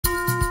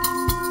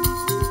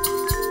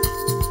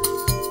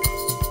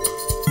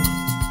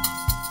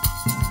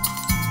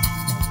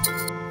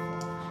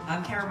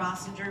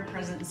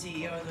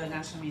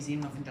National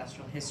Museum of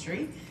Industrial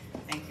History.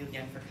 Thank you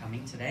again for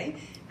coming today.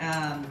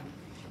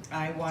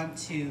 I want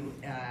to,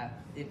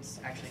 it's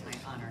actually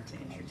my honor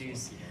to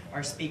introduce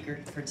our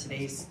speaker for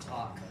today's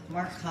talk.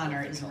 Mark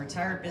Connar is a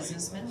retired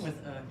businessman with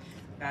a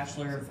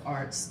Bachelor of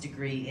Arts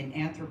degree in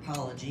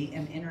Anthropology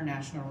and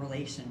International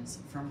Relations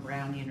from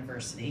Brown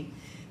University,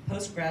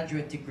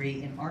 postgraduate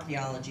degree in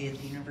Archaeology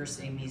at the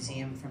University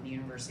Museum from the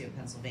University of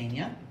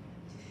Pennsylvania.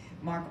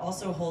 Mark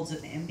also holds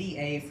an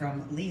MBA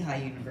from Lehigh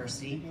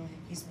University.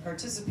 He's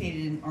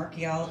participated in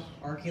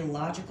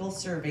archaeological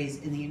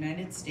surveys in the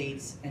United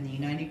States and the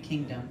United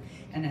Kingdom,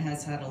 and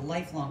has had a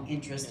lifelong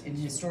interest in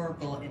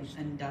historical and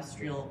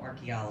industrial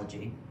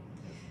archaeology.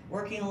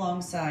 Working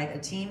alongside a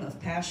team of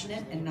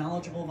passionate and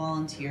knowledgeable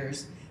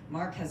volunteers,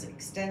 Mark has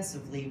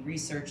extensively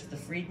researched the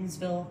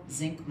Friedensville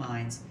Zinc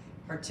Mines,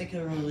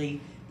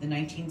 particularly the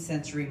 19th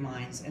century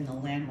mines and the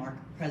landmark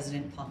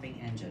President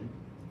Pumping Engine.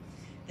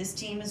 This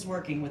team is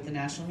working with the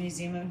National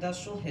Museum of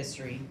Industrial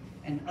History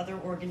and other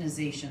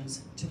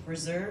organizations to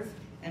preserve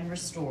and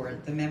restore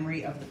the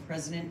memory of the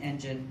President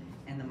Engine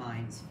and the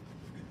mines.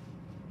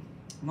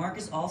 Mark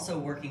is also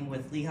working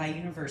with Lehigh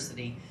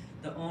University,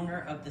 the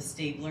owner of the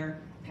Stabler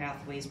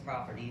Pathways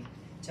property,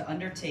 to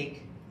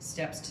undertake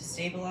steps to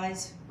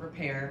stabilize,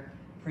 repair,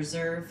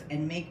 preserve,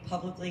 and make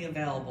publicly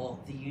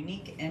available the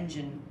unique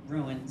engine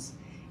ruins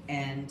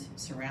and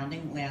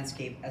surrounding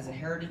landscape as a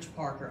heritage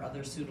park or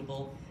other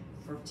suitable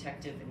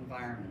protective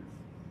environment.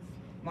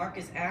 Mark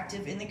is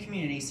active in the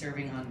community,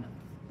 serving on,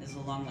 there's a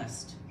long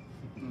list.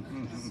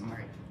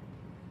 Sorry.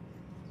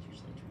 It's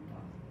usually turned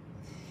off.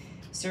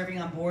 Serving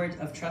on board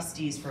of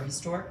trustees for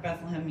Historic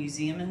Bethlehem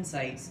Museum and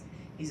Sites.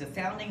 He's a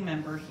founding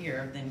member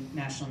here of the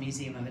National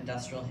Museum of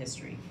Industrial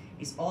History.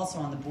 He's also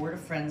on the board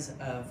of Friends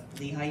of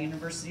Lehigh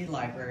University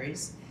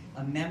Libraries,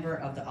 a member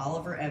of the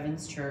Oliver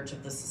Evans Church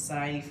of the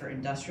Society for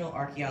Industrial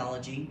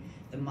Archaeology,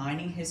 the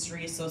Mining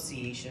History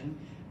Association,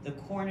 the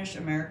Cornish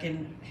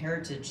American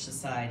Heritage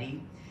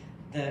Society,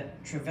 the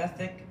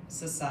Trevithick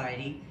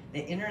Society,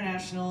 the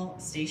International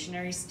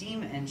Stationary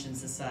Steam Engine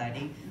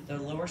Society, the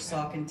Lower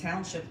Saucon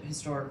Township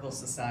Historical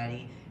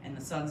Society, and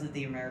the Sons of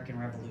the American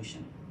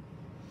Revolution.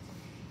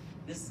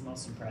 This is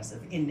most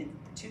impressive. In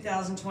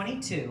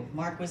 2022,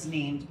 Mark was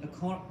named a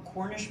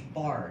Cornish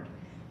Bard.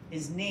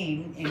 His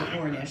name in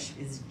Cornish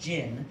is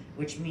Jin,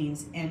 which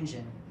means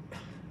engine,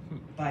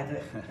 by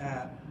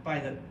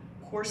the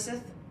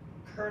Corsyth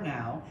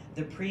Curnow,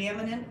 the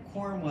preeminent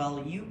Cornwall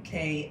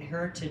UK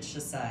Heritage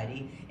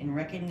Society, in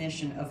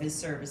recognition of his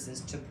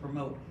services to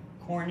promote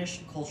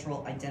Cornish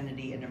cultural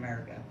identity in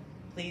America.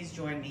 Please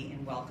join me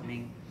in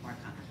welcoming Mark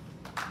Connar.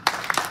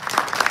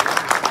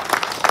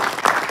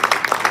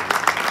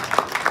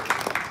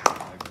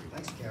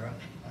 Thanks, Kara.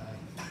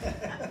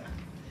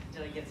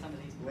 Did I get some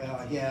of these?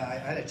 Well, yeah, I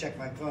had to check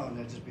my phone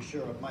and just be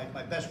sure. My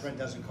best friend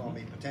doesn't call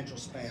me potential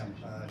spam.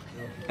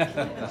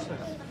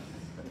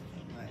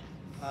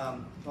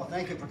 Well,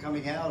 thank you for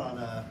coming out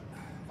on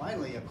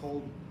finally a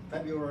cold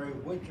February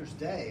winter's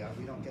day.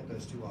 We don't get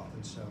those too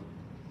often. So,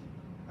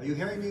 are you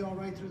hearing me all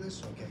right through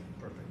this? Okay,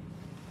 perfect.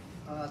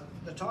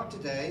 The talk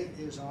today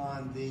is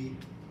on the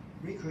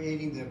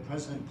recreating the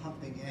President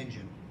Pumping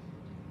Engine,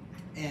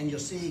 and you'll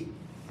see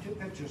two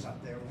pictures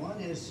up there.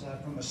 One is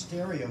from a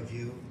stereo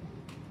view.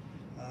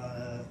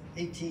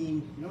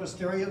 You know what a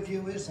stereo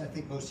view is? I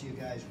think most of you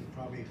guys would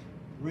probably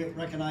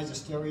recognize a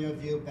stereo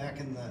view back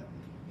in the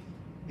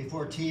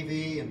before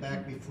TV and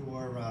back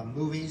before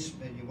movies,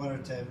 and you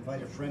wanted to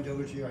invite a friend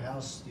over to your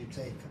house, you'd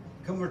say,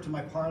 come over to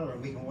my parlor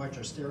and we can watch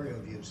our stereo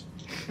views.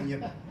 And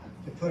you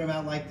put them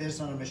out like this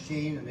on a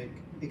machine and it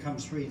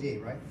becomes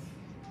 3D, right?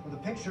 Well, the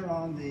picture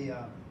on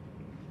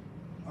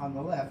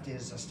the left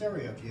is a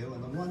stereo view,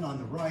 and the one on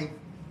the right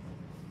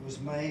was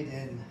made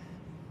in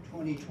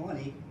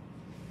 2020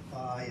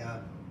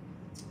 by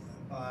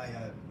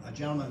a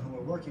gentleman who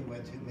we're working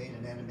with who made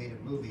an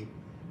animated movie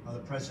of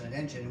the President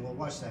Engine, and we'll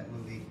watch that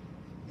movie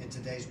in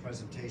today's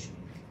presentation.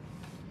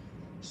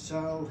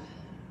 So,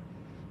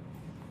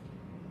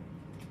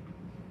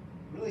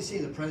 really see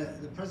the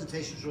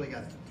presentation's really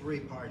got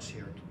three parts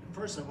here.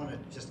 First, I want to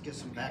just get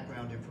some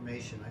background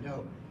information. I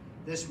know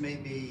this may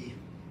be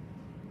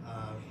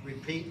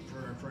repeat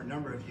for a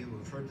number of you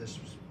who've heard this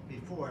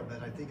before,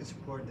 but I think it's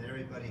important that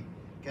everybody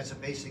gets a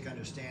basic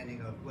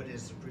understanding of what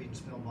is the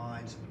Friedensville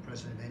Mines and the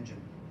President Engine.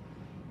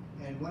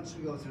 And once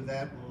we go through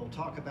that, we'll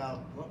talk about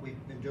what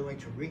we've been doing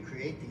to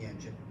recreate the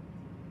engine.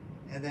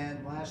 And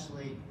then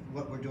lastly,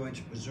 what we're doing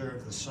to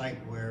preserve the site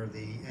where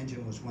the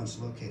engine was once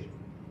located.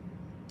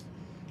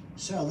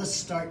 So let's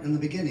start in the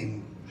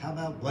beginning. How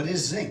about what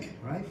is zinc,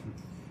 right?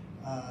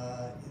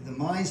 The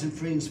mines in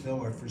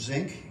Friedensville are for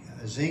zinc.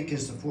 Zinc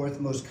is the fourth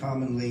most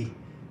commonly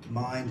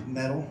mined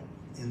metal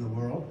in the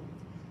world.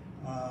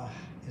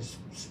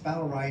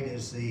 Sphalerite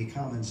is the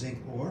common zinc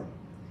ore.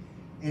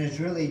 And it's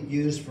really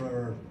used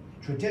for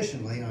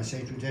traditionally, and I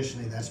say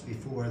traditionally, that's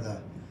before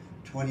the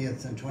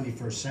 20th and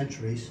 21st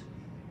centuries.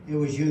 It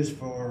was used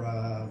for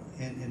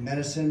in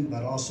medicine,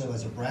 but also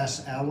as a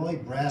brass alloy.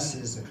 Brass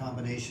is a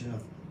combination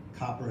of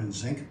copper and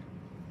zinc.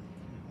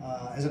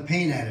 as a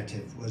paint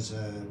additive was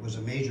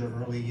a major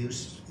early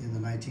use in the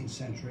 19th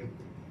century,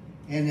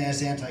 and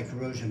as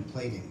anti-corrosion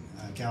plating,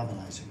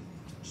 galvanizing.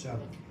 So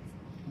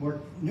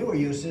more newer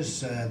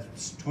uses,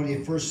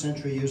 21st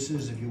century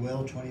uses, if you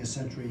will, 20th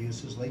century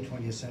uses, late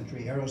 20th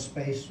century,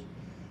 aerospace,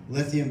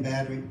 lithium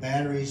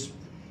batteries,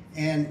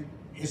 and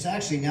it's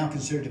actually now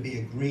considered to be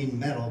a green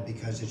metal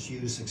because it's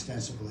used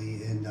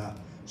extensively in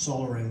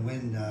solar and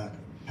wind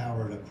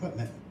powered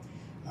equipment.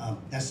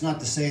 That's not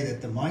to say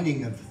that the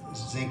mining of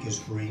zinc is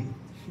green,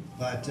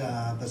 but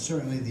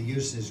certainly the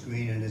use is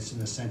green, and it's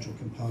an essential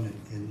component.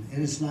 And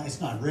it's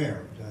not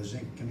rare.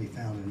 Zinc can be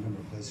found in a number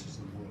of places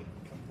in the world.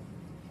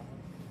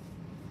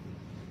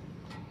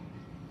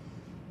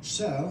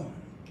 So,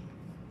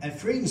 at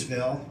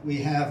Friedensville, we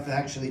have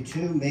actually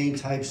two main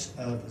types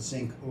of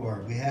zinc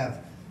ore. We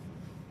have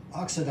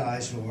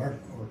oxidized ore,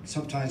 or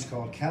sometimes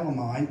called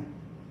calamine.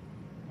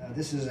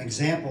 This is an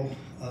example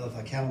of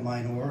a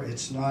calamine ore.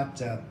 It's not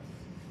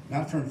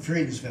from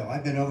Friedensville.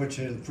 I've been over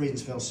to the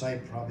Friedensville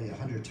site probably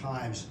 100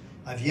 times.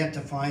 I've yet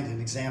to find an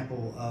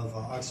example of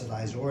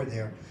oxidized ore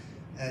there.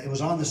 It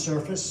was on the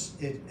surface.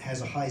 It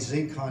has a high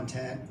zinc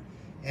content,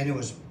 and it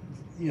was,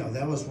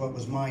 that was what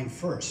was mined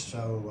first.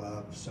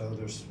 So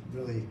there's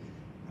really,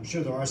 I'm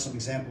sure there are some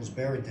examples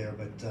buried there,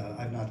 but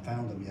I've not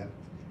found them yet.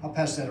 I'll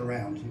pass that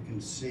around. You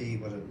can see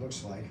what it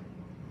looks like.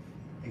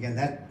 Again,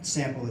 that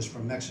sample is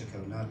from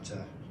Mexico, not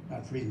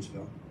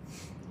Friedensville.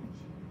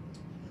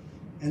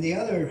 And the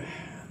other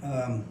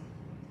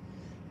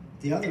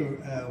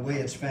way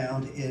it's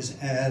found is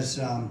as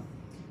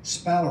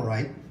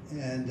sphalerite,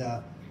 and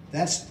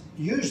that's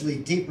usually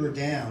deeper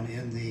down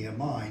in the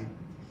mine.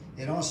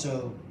 It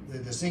also,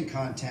 the zinc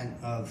content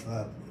of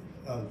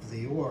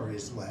the ore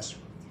is less.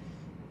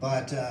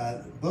 But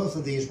both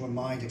of these were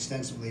mined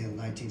extensively in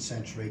the 19th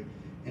century.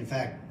 In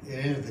fact, at the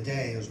end of the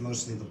day, it was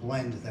mostly the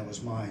blend that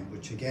was mined,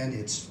 which again,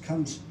 it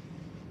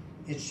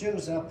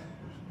shows up.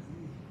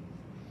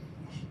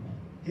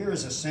 Here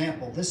is a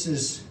sample. This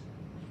is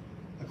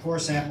a core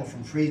sample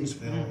from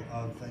Friedensville,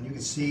 and you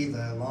can see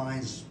the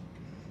lines.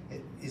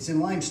 It's in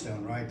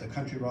limestone, right? The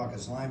country rock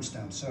is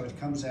limestone, so it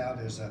comes out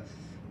as a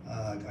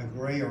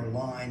grayer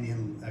line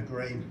in a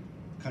gray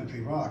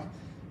country rock.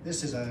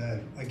 This is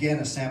again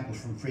a sample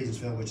from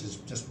Friedensville, which is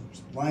just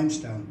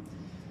limestone.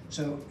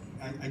 So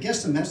I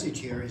guess the message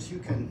here is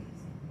you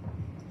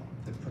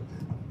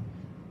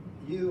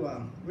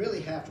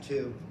really have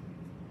to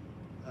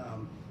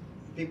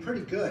be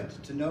pretty good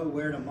to know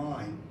where to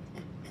mine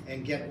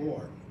and get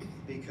ore,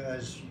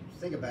 because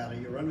think about it,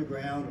 you're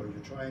underground or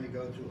you're trying to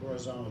go through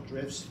horizontal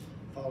drifts,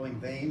 following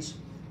veins,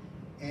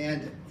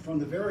 and from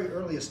the very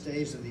earliest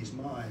days of these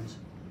mines,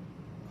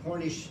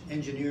 Cornish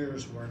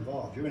engineers were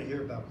involved. You're going to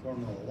hear about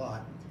Cornwall a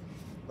lot,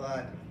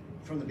 but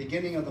from the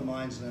beginning of the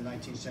mines in the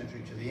 19th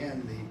century to the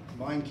end, the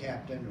mine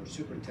captain or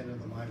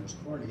superintendent of the mine was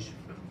Cornish.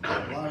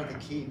 A lot of the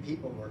key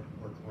people were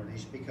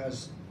Cornish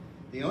because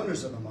the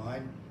owners of the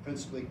mine,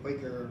 principally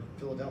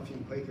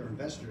Philadelphian Quaker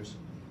investors,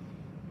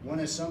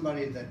 wanted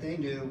somebody that they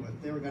knew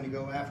if they were going to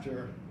go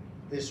after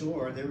this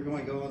ore, they were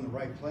going to go in the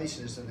right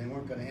places, and they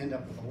weren't going to end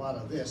up with a lot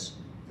of this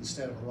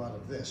instead of a lot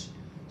of this.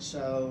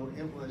 So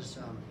it was,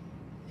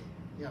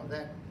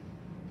 that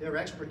their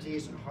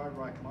expertise in hard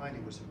rock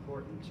mining was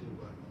important to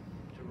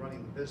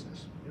running the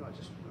business. I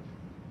just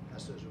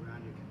pass those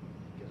around, you can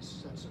get a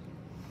sense of it.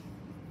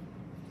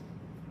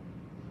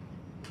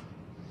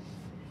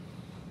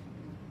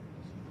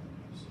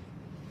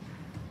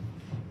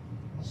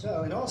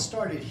 So it all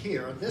started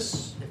here.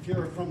 This, if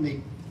you're from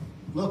the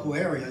local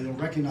area, you'll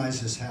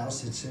recognize this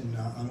house. It's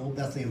on Old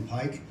Bethlehem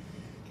Pike.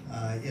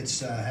 It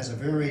has a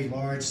very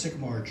large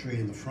sycamore tree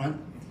in the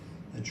front.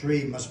 The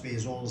tree must be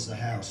as old as the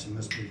house. It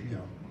must be,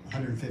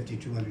 150,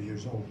 200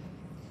 years old.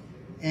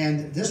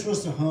 And this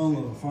was the home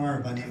of a farmer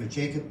by the name of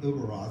Jacob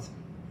Uberoth.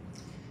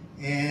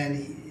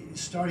 And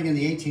starting in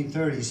the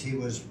 1830s, he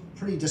was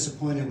pretty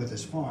disappointed with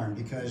his farm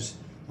because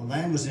the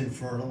land was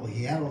infertile.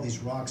 He had all these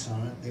rocks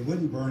on it. They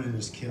wouldn't burn in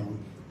his kiln.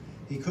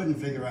 He couldn't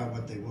figure out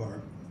what they were.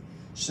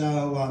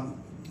 So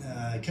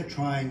he kept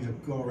trying to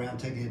go around,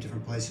 taking it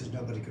different places.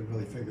 Nobody could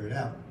really figure it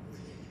out.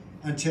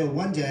 Until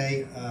one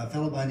day, a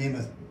fellow by the name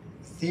of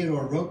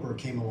Theodore Roper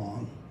came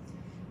along,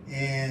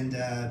 and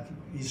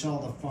he saw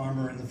the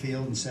farmer in the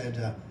field and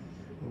said,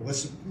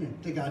 what's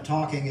the guy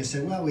talking? He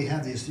said, well, we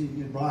have these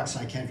rocks,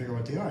 I can't figure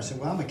out what they are. I said,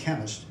 well, I'm a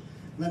chemist.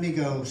 Let me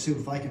go see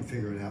if I can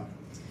figure it out.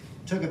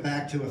 Took it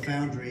back to a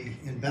foundry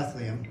in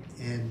Bethlehem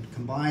and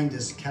combined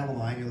this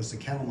calamine, it was the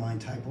calamine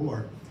type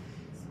ore.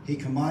 He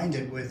combined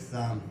it with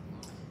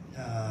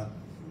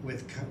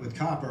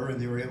copper, and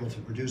they were able to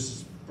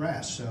produce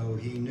brass. So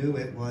he knew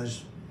it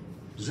was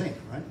zinc,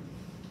 right?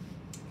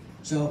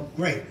 So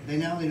great,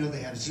 now they know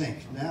they have zinc.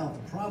 Now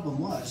the problem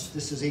was,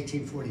 this is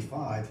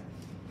 1845,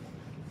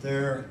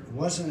 there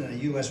wasn't a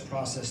U.S.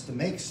 process to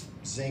make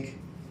zinc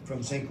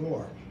from zinc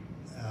ore.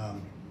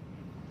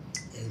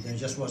 There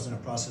just wasn't a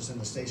process in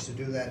the States to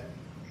do that.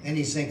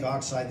 Any zinc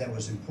oxide that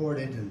was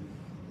imported, and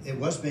it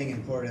was being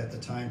imported at the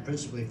time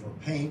principally for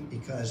paint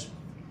because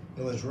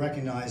it was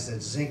recognized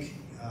that zinc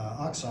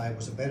oxide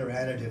was a better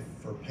additive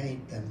for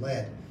paint than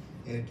lead.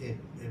 It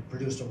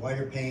produced a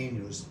whiter paint,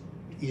 it was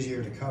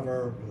easier to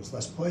cover, it was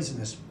less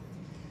poisonous.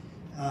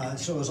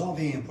 So it was all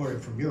being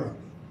imported from Europe.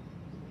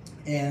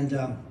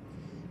 And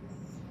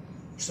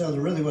so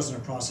there really wasn't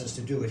a process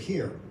to do it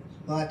here.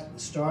 But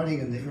starting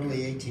in the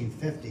early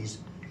 1850s,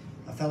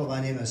 a fellow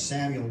by the name of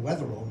Samuel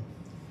Wetherell,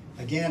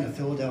 again, a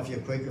Philadelphia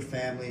Quaker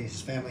family.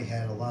 His family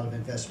had a lot of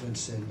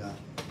investments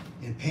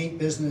in paint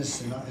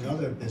business and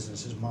other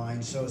businesses,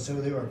 mines. So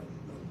they were,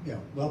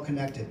 well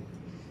connected.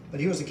 But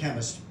he was a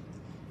chemist,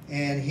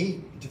 and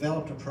he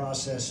developed a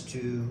process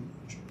to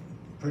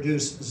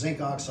produce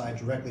zinc oxide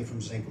directly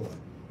from zinc ore.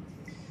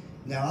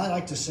 Now, I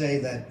like to say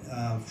that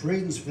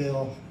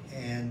Friedensville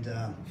and,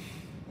 or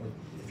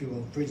if you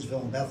will,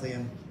 Friedensville and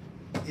Bethlehem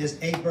is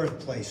a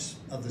birthplace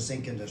of the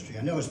zinc industry.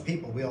 I know as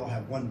people, we all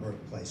have one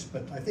birthplace,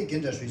 but I think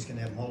industries can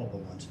have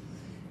multiple ones.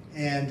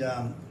 And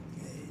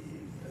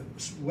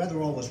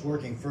Wetherell was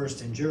working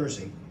first in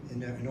Jersey,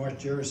 in North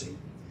Jersey,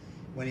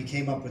 when he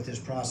came up with this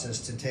process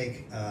to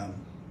take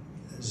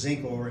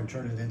zinc ore and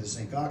turn it into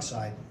zinc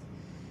oxide.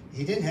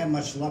 He didn't have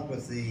much luck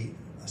with the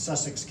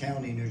Sussex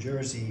County, New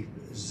Jersey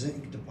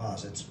zinc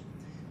deposits,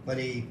 but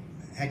he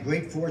had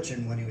great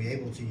fortune when he was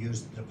able to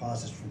use the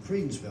deposits from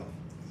Friedensville.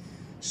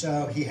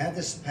 So he had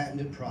this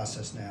patented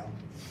process now.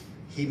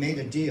 He made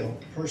a deal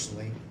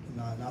personally,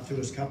 not through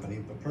his company,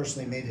 but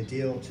personally made a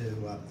deal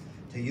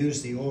to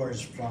use the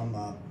ores from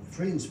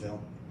Friedensville.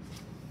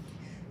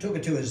 Took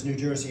it to his New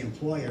Jersey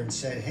employer and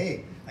said,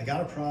 hey, I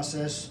got a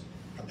process,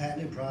 a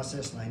patented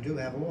process, and I do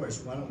have ores.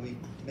 Why don't we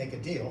make a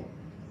deal?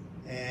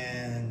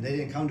 And they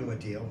didn't come to a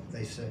deal.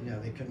 They said,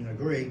 they couldn't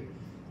agree.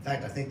 In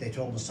fact, I think they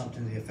told us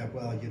something to the effect,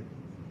 well, you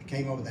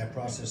came up with that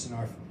process in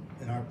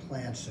our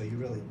plant, so we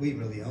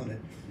really own it.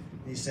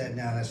 He said,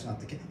 no, that's not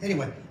the case.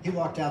 Anyway, he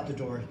walked out the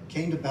door,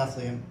 came to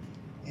Bethlehem,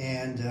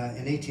 and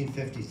in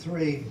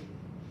 1853,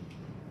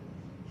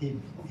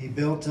 he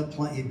built a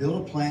plant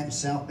in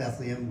South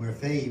Bethlehem where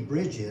Fahey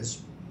Bridge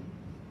is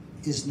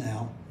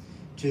now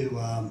to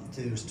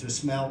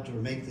smelt or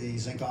make the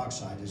zinc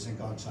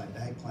oxide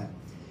bag plant.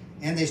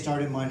 And they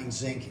started mining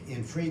zinc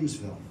in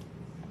Friedensville.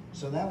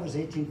 So that was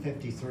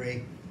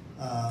 1853.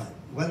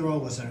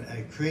 Wetherell was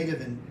a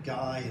creative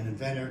guy, an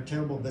inventor,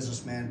 terrible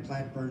businessman.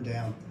 Plant burned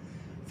down.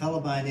 A fellow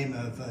by the name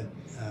of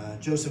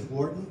Joseph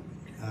Wharton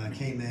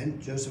came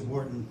in. Joseph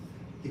Wharton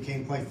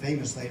became quite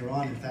famous later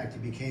on. In fact, he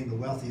became the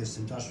wealthiest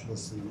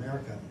industrialist in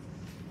America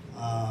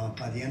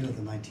by the end of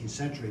the 19th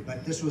century.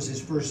 But this was his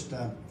first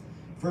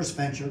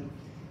venture.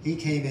 He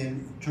came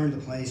in, turned the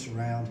place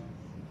around.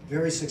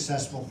 Very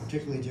successful,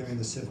 particularly during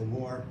the Civil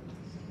War.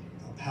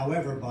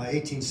 However, by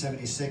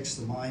 1876,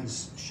 the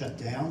mines shut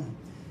down.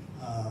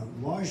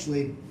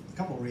 Largely, a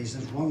couple of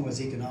reasons. One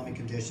was economic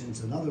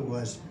conditions. Another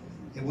was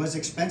it was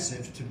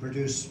expensive to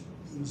produce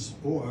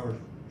ore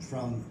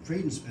from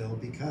Friedensville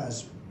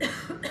because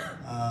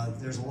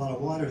there's a lot of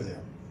water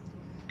there.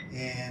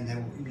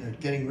 And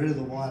getting rid of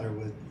the water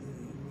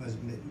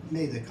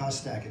made the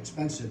cost stack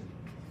expensive.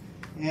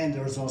 And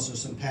there was also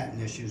some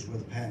patent issues where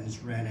the patents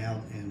ran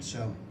out. And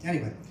so,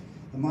 anyway,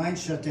 the mine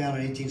shut down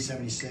in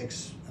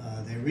 1876.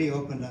 They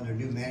reopened under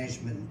new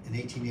management in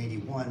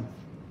 1881,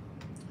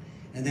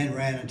 and then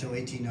ran until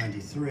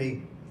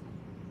 1893.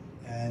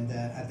 And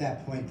at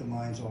that point, the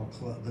mines all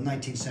closed. The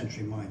 19th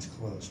century mines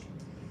closed.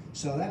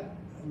 So that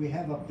we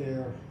have up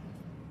there.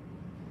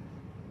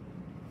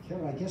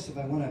 Carol, I guess if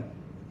I want to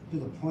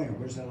do the pointer,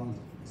 where's that on?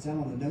 Is that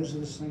on the nose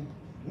of this thing?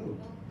 No,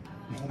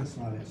 no, that's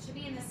not it. It should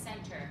be in the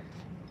center.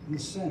 In the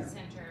center.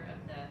 Center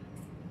of the.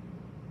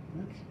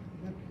 Okay.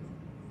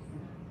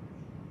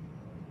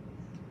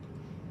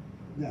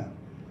 No.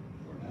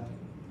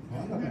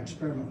 Well, I'm not going to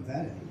experiment with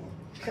that anymore.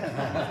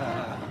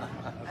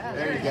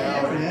 There you go.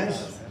 There it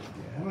is.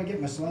 How do I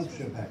get my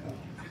slideshow back up?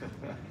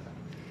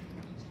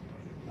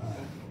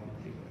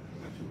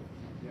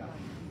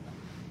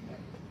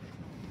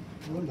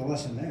 I learned a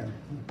lesson there.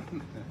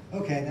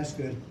 Okay, that's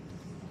good.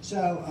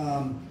 So,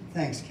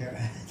 thanks, Kara.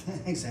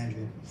 Thanks,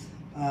 Andrea.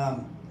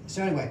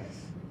 So anyway,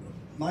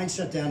 mine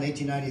shut down in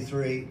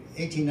 1893.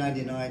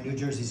 1899, New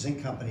Jersey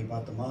Zinc Company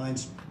bought the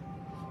mines.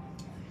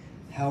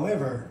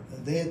 However,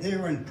 they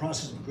were in the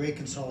process of great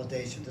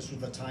consolidation. This was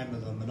the time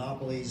of the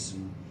monopolies,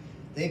 and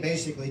they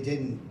basically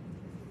didn't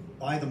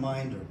buy the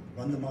mine or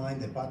run the mine.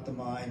 They bought the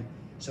mine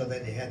so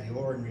that they had the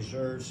ore in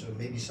reserve, so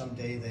maybe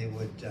someday they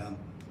would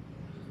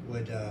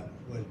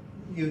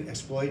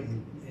exploit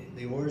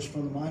the ores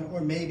from the mine,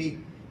 or maybe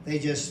they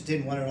just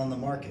didn't want it on the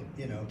market,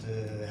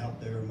 to help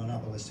their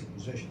monopolistic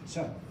position.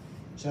 So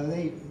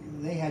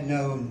they had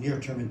no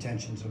near-term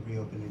intentions of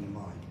reopening the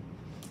mine.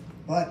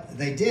 But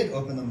they did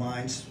open the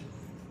mines,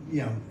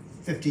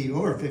 50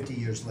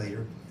 years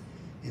later.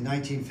 In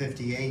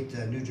 1958,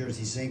 New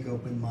Jersey Zinc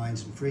opened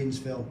mines in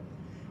Friedensville.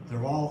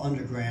 They're all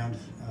underground,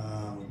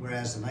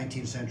 whereas the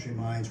 19th century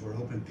mines were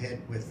open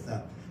pit with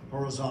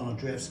horizontal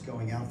drifts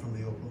going out from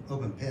the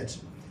open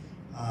pits.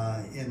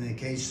 In the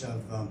case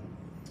of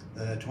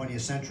the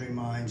 20th century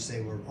mines,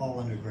 they were all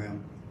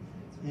underground.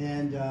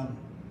 And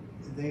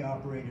they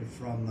operated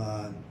from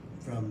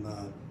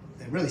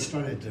they really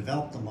started to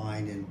develop the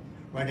mine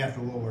right after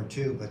World War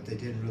II, but they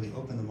didn't really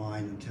open the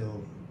mine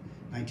until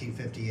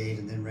 1958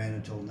 and then ran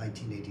until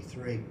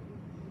 1983.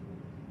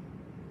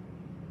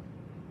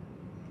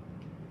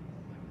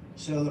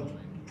 So the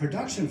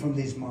production from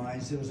these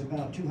mines, it was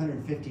about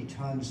 250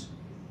 tons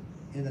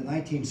in the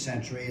 19th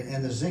century,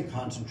 and the zinc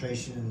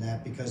concentration in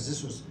that, because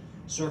this was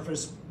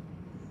surface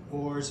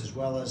ores as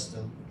well as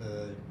the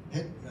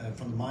pit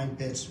from the mine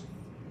pits,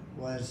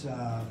 was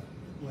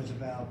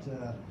about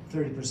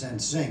 30%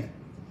 zinc.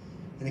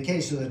 In the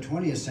case of the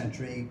 20th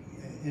century,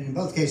 and in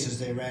both cases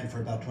they ran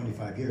for about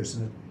 25 years.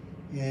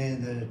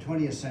 In the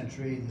 20th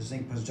century, the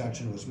zinc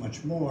production was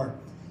much more,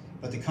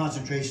 but the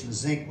concentration of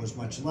zinc was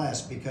much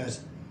less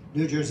because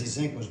New Jersey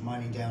Zinc was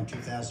mining down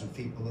 2,000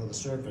 feet below the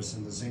surface,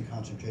 and the zinc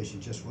concentration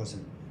just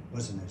wasn't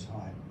as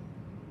high.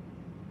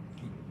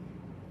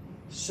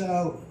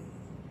 So,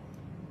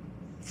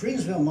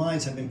 Friedensville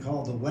mines have been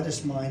called the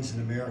wettest mines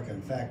in America.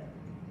 In fact,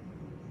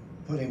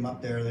 putting them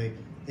up there,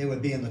 they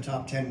would be in the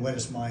top 10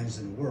 wettest mines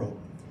in the world.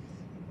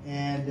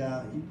 And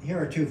here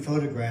are two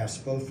photographs,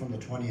 both from the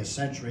 20th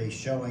century,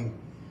 showing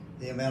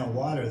the amount of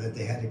water that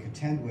they had to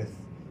contend with.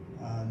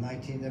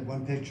 That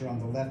one picture on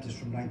the left is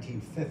from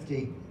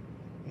 1950,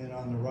 and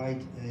on the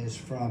right is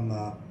from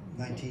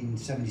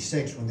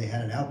 1976, when they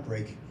had an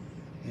outbreak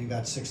and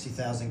got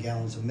 60,000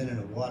 gallons a minute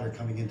of water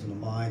coming into the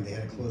mine. They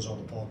had to close all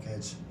the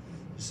bulkheads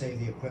to save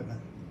the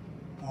equipment.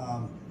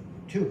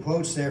 Two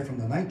quotes there from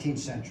the 19th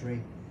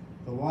century.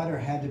 The water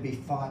had to be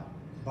fought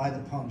by the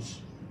pumps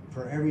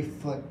for every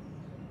foot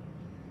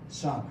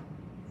sunk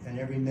and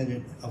every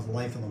minute of the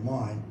life of the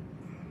mine.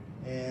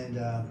 And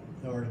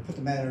or to put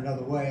the matter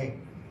another way,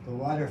 the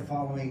water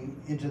following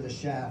into the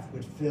shaft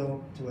would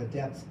fill to a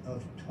depth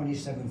of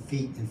 27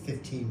 feet in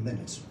 15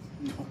 minutes.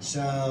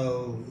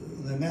 So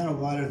the amount of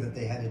water that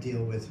they had to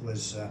deal with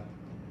was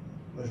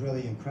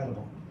really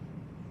incredible.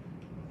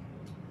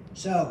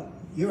 So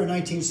you're a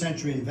 19th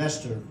century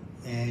investor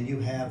and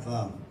you have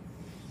a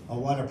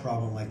water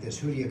problem like this.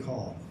 Who do you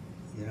call?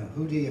 You know,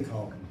 who do you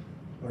call?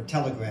 Or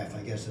telegraph,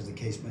 I guess, as the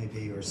case may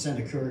be, or send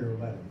a courier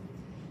letter.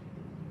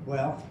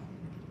 Well,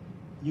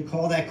 you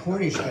call that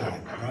Cornish guy,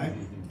 right?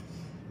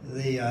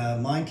 The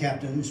mine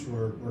captains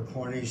were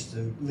Cornish,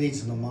 the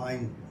leads in the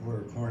mine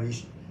were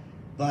Cornish,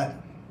 but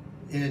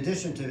in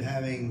addition to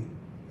having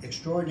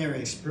extraordinary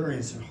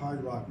experience in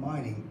hard rock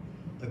mining,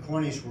 the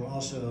Cornish were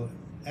also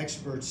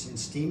experts in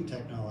steam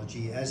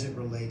technology as it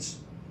relates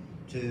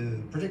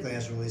to, particularly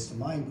as it relates to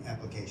mine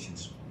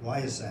applications. Why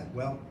is that?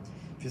 Well,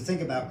 if you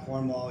think about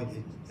Cornwall,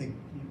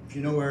 if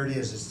you know where it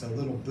is, it's the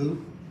little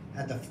boot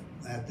at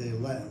the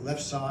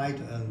left side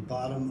and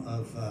bottom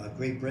of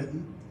Great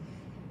Britain.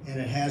 And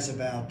it has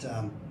about,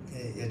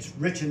 it's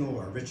rich in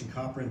ore, rich in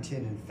copper and tin.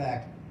 In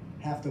fact,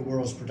 half the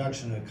world's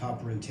production of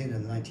copper and tin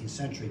in the 19th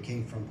century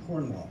came from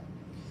Cornwall.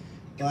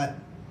 But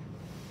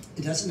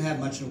it doesn't have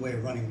much in the way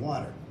of running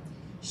water.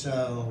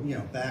 So, you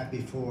know, back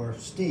before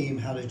steam,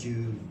 how did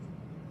you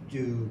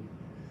do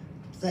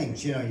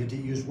things? You know, you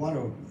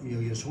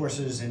use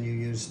horses and you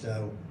used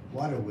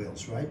water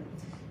wheels, right?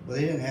 Well,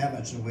 they didn't have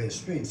much in the way of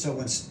steam. So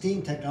when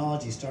steam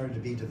technology started to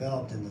be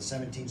developed in the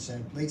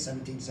late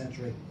 17th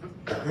century,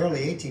 early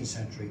 18th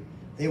century,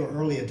 they were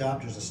early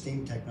adopters of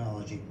steam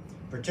technology,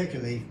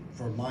 particularly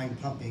for mine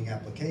pumping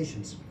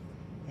applications.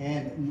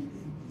 And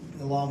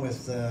along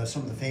with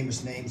some of the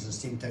famous names in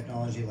steam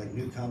technology like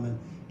Newcomen,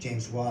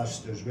 James Wash,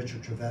 there's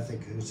Richard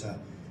Trevithick, who's a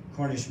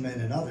Cornishman,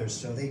 and others.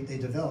 So they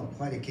developed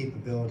quite a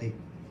capability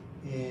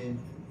in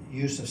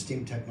use of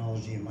steam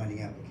technology in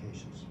mining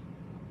applications.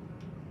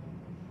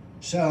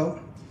 So,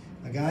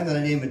 a guy by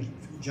the name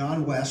of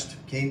John West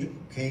came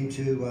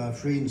to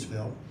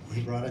Friedensville.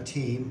 He brought a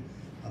team,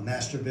 a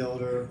master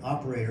builder,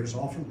 operators,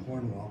 all from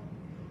Cornwall,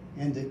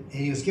 and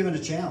he was given a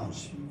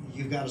challenge.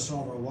 You've got to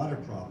solve our water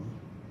problem.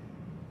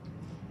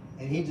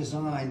 And he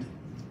designed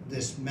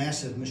this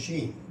massive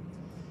machine.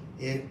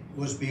 It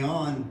was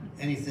beyond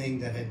anything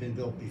that had been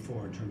built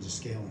before in terms of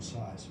scale and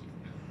size.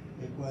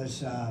 It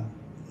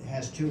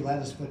has two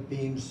lattice foot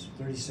beams,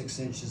 36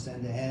 inches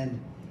end to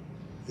end.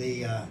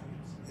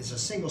 It's a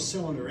single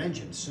cylinder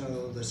engine,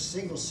 so the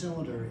single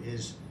cylinder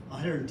is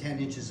 110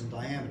 inches in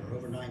diameter,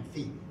 over 9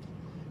 feet.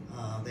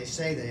 They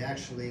say they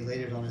actually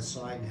laid it on its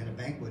side and had a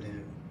banquet in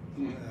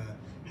it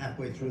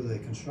halfway through the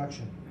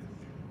construction.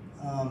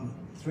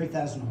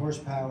 3,000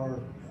 horsepower,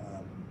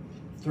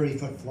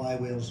 30-foot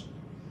flywheels.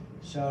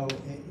 So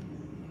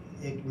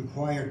it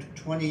required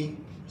 20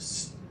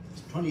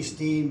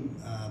 steam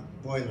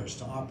boilers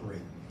to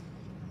operate.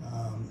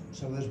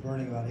 So it was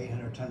burning about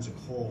 800 tons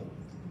of coal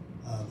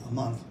a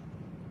month.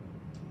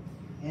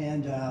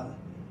 And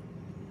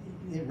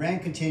it ran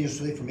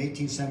continuously from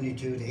 1872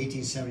 to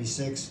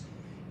 1876,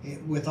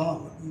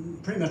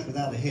 pretty much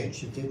without a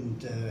hitch. It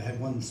didn't had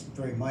one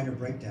very minor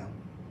breakdown,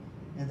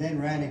 and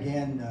then ran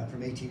again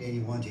from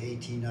 1881 to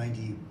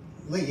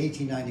late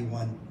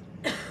 1891.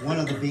 One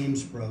of the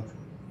beams broke,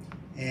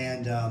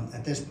 and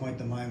at this point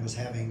the mine was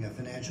having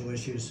financial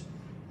issues.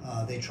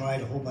 They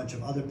tried a whole bunch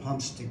of other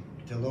pumps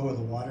to lower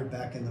the water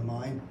back in the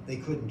mine. They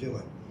couldn't do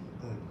it.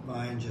 The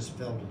mine just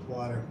filled with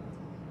water.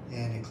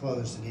 and it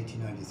closed in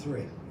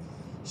 1893.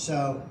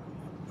 So,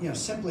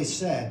 simply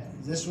said,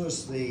 this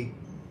was the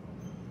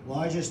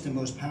largest and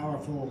most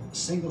powerful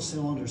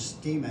single-cylinder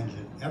steam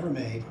engine ever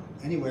made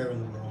anywhere in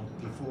the world,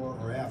 before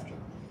or after.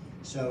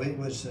 So it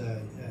was,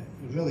 it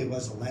really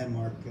was a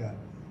landmark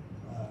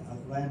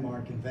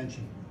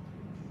invention.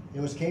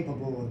 It was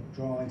capable of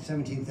drawing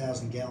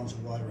 17,000 gallons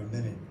of water a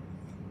minute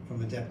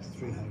from a depth of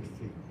 300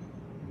 feet.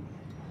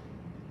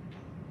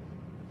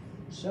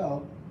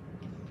 So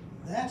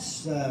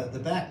that's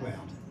the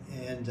background,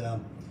 and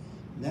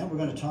now we're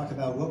going to talk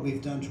about what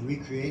we've done to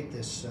recreate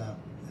this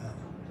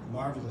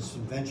marvelous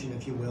invention,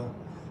 if you will,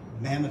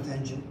 mammoth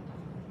engine.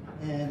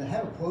 And I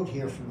have a quote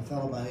here from a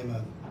fellow by the name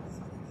of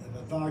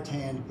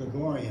Vartan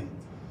Gregorian.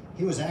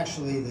 He was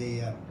actually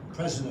the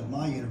president of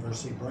my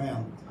university,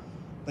 Brown,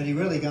 but he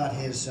really got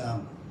his,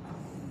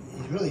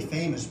 he's really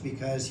famous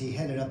because he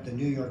headed up the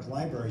New York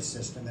library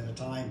system at a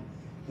time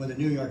when the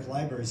New York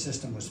library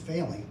system was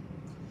failing,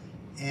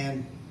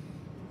 and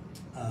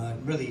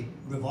really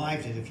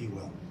revived it, if you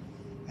will.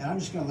 And I'm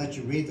just going to let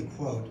you read the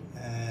quote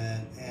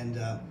and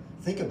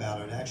think about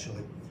it,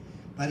 actually.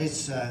 But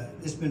it's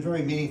been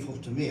very meaningful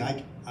to me.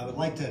 I would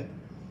like to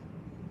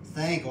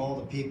thank all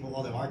the people,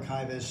 all the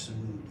archivists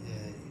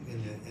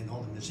and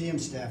all the museum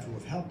staff who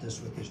have helped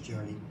us with this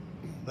journey.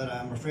 But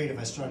I'm afraid if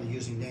I started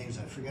using names,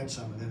 I'd forget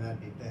some, and then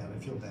that'd be bad.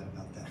 I feel bad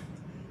about that.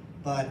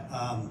 But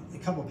a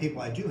couple of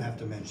people I do have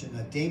to mention.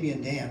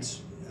 Damian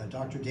Nance,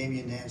 Dr.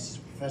 Damian Nance is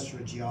a professor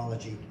of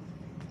geology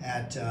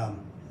at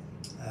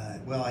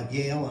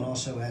Yale and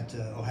also at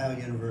Ohio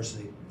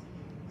University.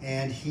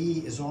 And he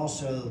is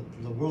also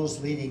the world's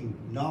leading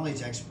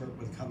knowledge expert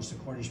when it comes to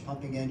Cornish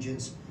pumping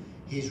engines.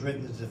 He's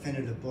written a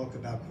definitive book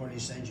about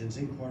Cornish engines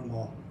in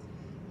Cornwall.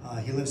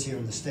 He lives here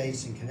in the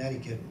States, in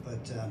Connecticut,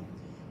 but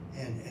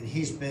and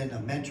he's been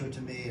a mentor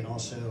to me and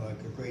also a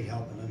great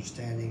help in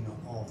understanding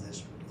all of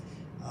this.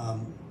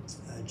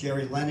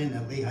 Jerry Lennon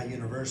at Lehigh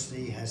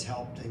University has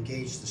helped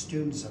engage the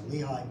students at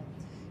Lehigh,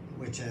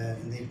 which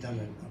and they've done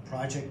a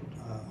project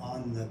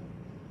on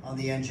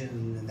the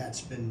engine, and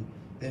that's been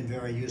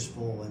very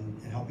useful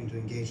in helping to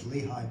engage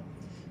Lehigh.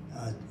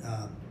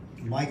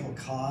 Michael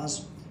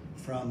Kaz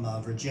from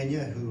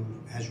Virginia, who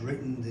has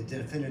written the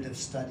definitive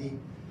study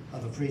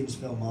of the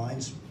Friedensville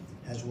mines,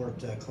 has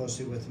worked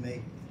closely with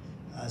me.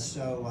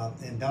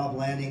 And Bob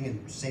Lanning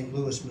in St.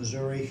 Louis,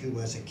 Missouri, who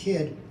was a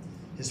kid,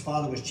 his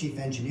father was chief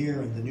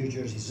engineer in the New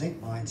Jersey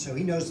Zinc Mines, so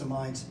he knows the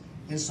mines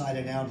inside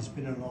and out. He's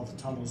been in all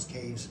the tunnels,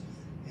 caves,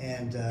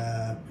 and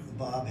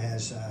Bob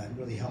has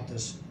really helped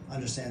us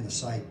understand the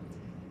site.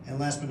 And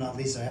last but not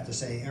least, I have to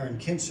say, Erin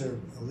Kinzer,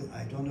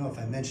 I don't know if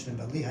I mentioned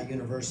him, but Lehigh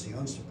University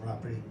owns the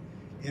property.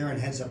 Erin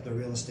heads up the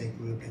real estate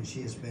group, and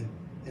she has been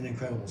an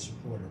incredible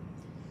supporter.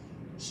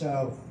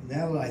 So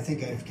now that I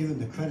think I've given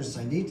the credits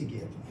I need to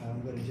give,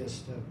 I'm going to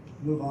just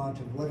move on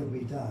to what have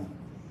we done.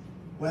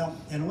 Well,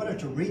 in order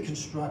to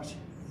reconstruct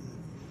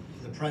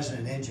the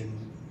present engine,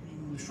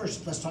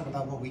 first let's talk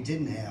about what we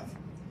didn't have.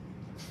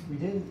 We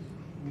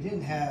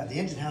didn't have, the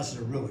engine house is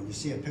a ruin. You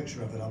see a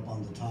picture of it up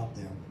on the top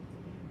there.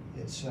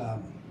 It's right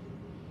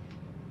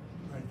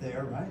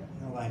there, right?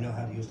 Well, I know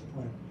how to use the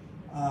pointer.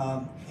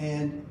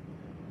 And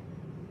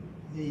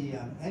the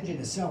engine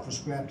itself was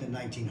scrapped in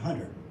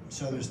 1900.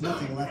 So there's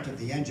nothing left of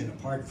the engine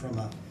apart from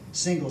a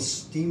single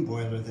steam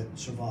boiler that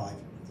survived.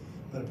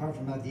 But apart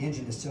from that, the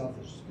engine itself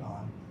is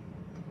gone.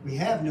 We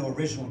have no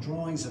original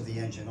drawings of the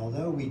engine,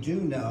 although we do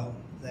know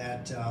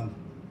that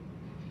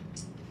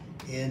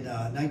in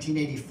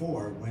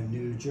 1984, when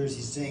New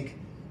Jersey Zinc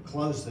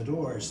closed the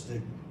doors,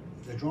 the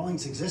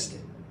drawings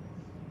existed.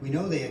 We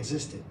know they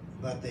existed,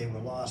 but they were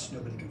lost.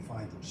 Nobody can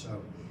find them.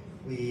 So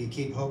we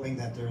keep hoping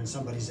that they're in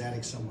somebody's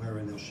attic somewhere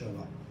and they'll show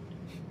up.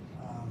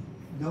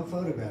 No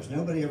photographs.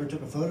 Nobody ever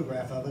took a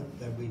photograph of it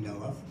that we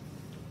know of.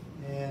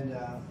 And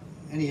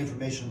any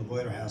information on the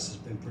boiler house has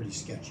been pretty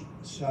sketchy.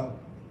 So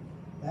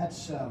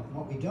that's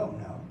what we don't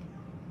know.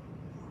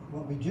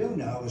 What we do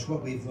know is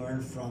what we've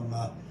learned from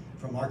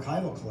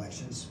archival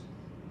collections.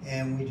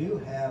 And we do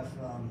have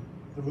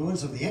the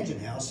ruins of the engine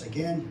house.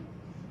 Again,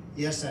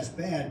 yes, that's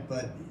bad,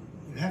 but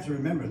you have to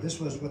remember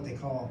this was what they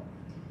call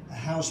a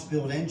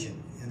house-built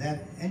engine. And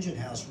that engine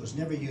house was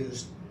never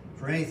used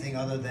for anything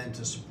other than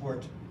to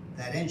support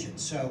that engine.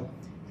 So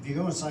if you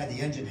go inside the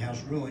engine house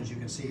ruins, you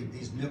can see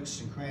these nooks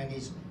and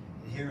crannies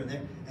here and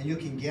there, and you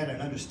can get an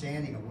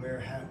understanding of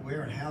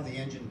where and how the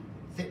engine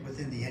fit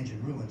within the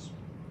engine ruins.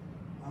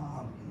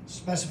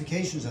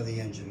 Specifications of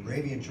the engine.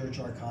 Moravian Church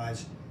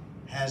Archives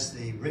has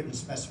the written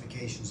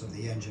specifications of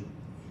the engine.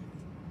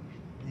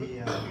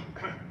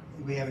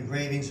 We have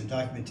engravings and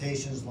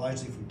documentations,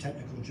 largely from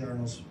technical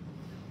journals.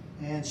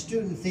 And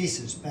student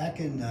theses. Back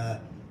in the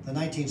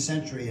 19th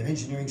century,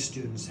 engineering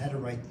students had to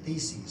write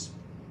theses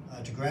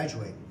to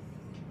graduate.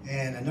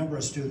 And a number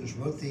of students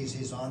wrote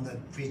theses on the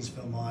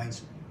Friedensville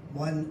mines.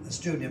 One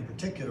student in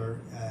particular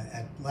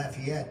at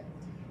Lafayette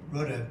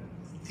wrote a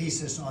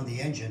thesis on the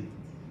engine,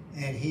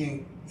 and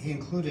he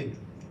included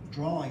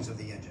drawings of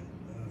the engine.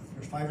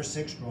 There's 5 or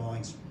 6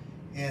 drawings,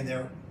 and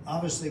they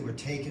obviously were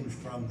taken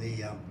from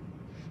the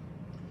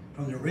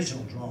from the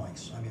original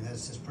drawings. I mean,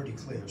 that's pretty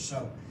clear.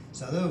 So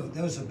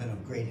those have been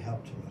of great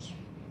help to us.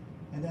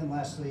 And then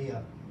lastly,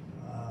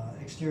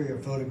 exterior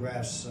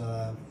photographs,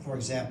 for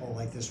example,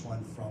 like this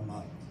one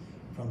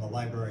from the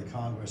Library of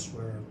Congress,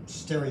 where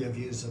stereo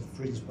views of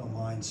Friedensville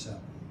Mines.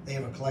 They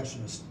have a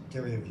collection of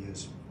stereo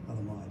views of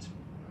the mines.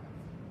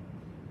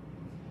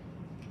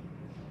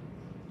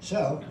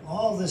 So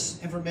all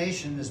this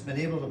information has been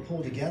able to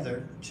pull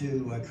together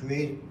to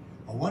create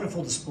a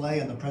wonderful display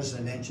on the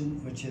President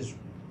engine, which is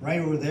right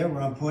over there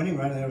where I'm pointing,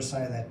 right on the other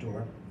side of that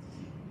door.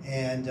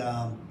 And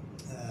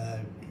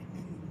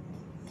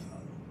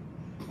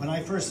when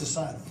I first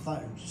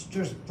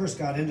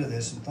got into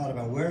this and thought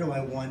about where do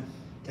I want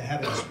to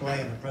have a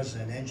display on the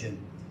President engine,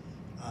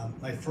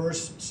 my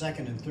first,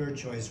 second, and third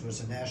choice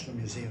was the National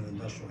Museum of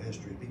Industrial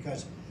History,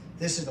 because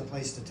this is the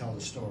place to tell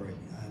the story.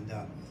 And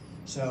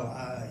so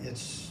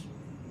it's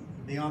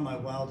beyond my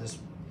wildest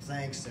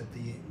thanks that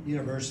the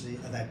university,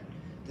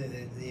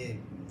 the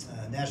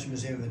National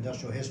Museum of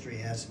Industrial History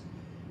has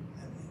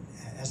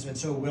been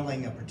so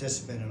willing a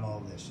participant in all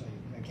of this.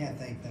 I can't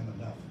thank them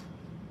enough.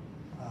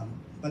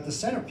 But the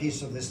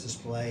centerpiece of this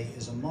display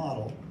is a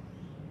model.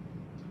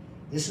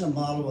 This is a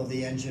model of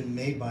the engine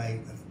made by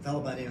a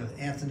fellow by the name of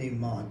Anthony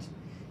Mont.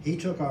 He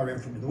took our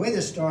information. The way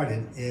this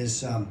started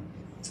is,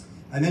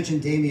 I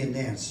mentioned Damien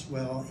Nance.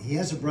 Well, he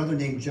has a brother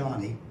named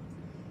Johnny,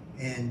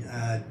 and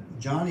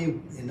Johnny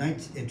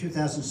in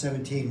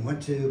 2017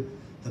 went to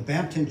the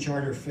Bampton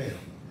Charter Fair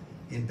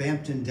in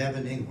Bampton,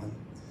 Devon, England,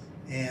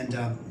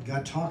 and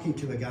got talking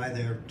to a guy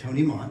there,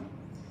 Tony Mont.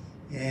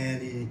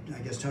 And I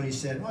guess Tony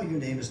said, "Oh, your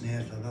name is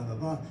Nance, blah, blah, blah,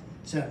 blah."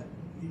 Said,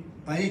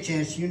 "By any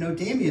chance, you know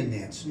Damien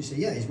Nance?" And he said,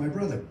 "Yeah, he's my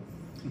brother."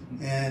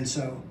 And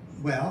so,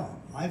 well,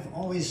 I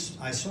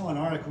saw an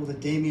article that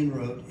Damien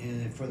wrote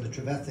for the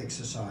Trevethick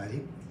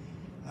Society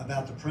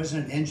about the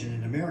President engine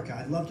in America.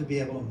 I'd love to be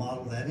able to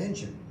model that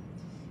engine.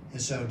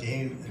 And so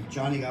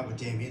Johnny got with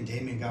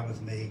Damien got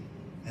with me,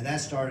 and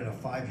that started a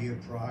 5-year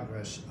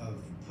progress of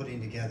putting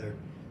together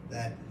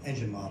that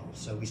engine model.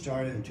 So we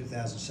started in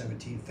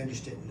 2017,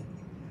 finished it, and it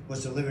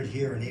was delivered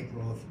here in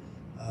April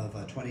of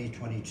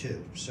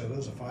 2022. So it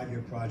was a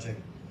 5-year project.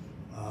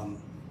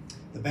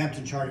 The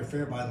Bampton Charter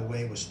Fair, by the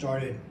way, was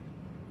started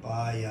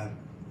by,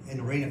 in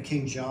the reign of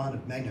King John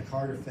of Magna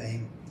Carta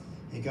fame.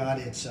 It got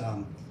its,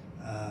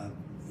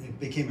 it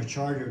became a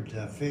chartered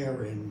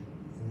fair in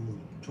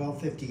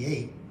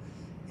 1258,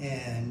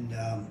 and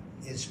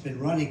it's been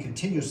running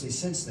continuously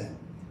since then.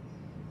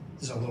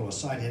 This is a little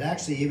aside. It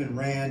actually even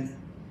ran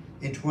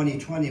in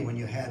 2020 when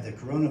you had the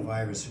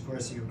coronavirus. Of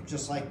course,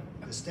 just like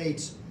the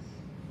States,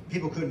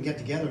 people couldn't get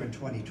together in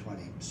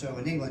 2020. So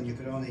in England, you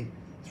could only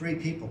 3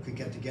 people could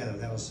get together.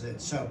 That was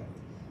it. So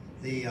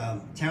the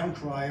town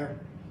crier,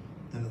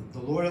 the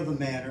lord of the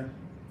manor,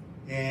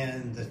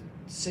 and the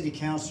city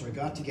councilor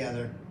got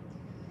together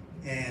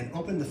and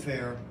opened the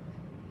fair,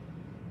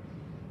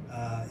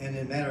 and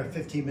in a matter of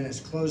 15 minutes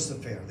closed the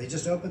fair. They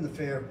just opened the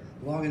fair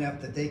long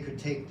enough that they could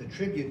take the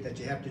tribute that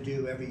you have to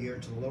do every year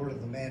to the lord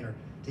of the manor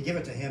to give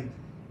it to him,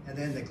 and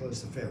then they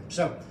closed the fair.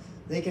 So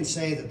they can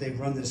say that they've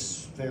run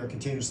this fair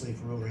continuously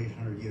for over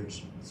 800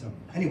 years. So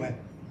anyway,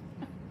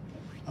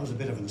 that was a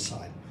bit of an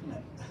aside.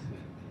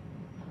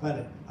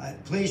 But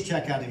please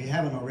check out, if you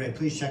haven't already,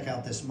 please check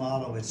out this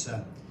model. It's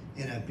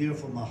in a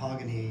beautiful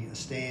mahogany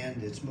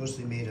stand. It's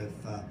mostly made of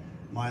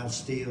mild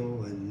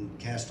steel and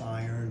cast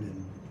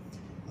iron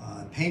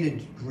and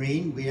painted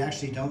green. We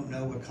actually don't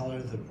know what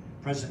color the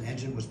President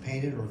engine was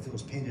painted or if it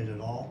was painted at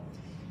all.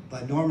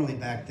 But normally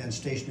back then,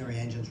 stationary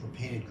engines were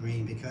painted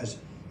green because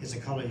it's a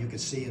color you could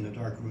see in a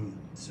dark room.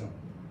 So.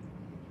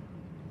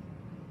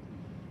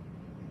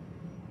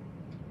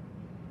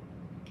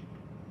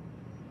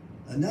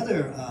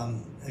 Another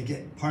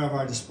part of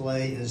our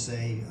display is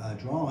a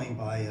drawing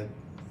by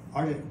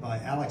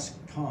Alex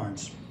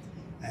Carnes.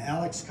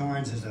 Alex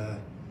Carnes is a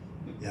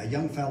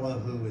young fellow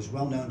who is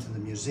well known to the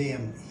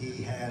museum.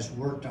 He has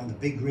worked on the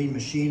big green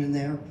machine in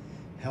there,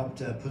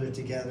 helped put it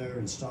together,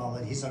 install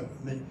it. He's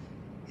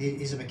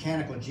a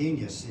mechanical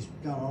genius. He's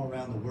gone all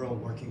around the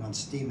world working on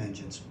steam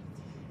engines.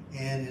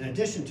 And in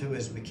addition to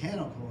his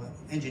mechanical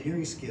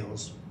engineering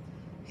skills,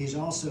 he's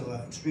also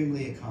an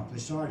extremely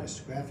accomplished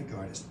artist, graphic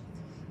artist.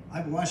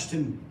 I've watched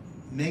him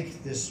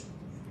make this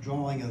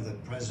drawing of the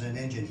President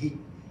engine.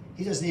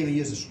 He doesn't even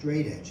use a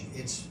straight edge.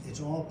 It's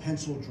all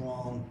pencil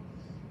drawn.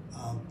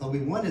 But we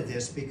wanted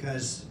this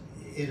because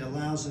it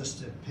allows us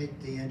to pick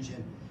the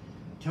engine.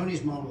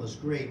 Tony's model is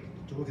great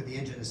to look at the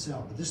engine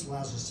itself, but this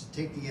allows us to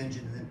take the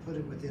engine and then put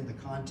it within the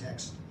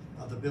context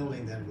of the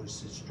building that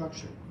was its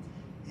structure.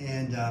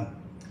 And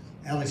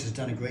Alex has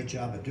done a great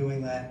job of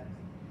doing that.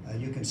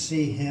 You can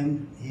see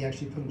him. He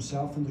actually put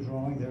himself in the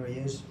drawing. There he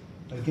is.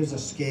 But it gives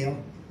us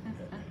scale.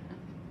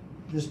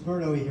 This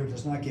bird over here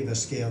does not give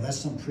us scale. That's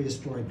some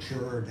prehistoric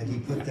bird that he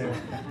put there.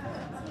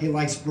 He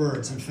likes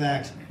birds. In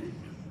fact,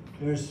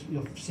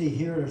 you'll see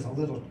here, there's a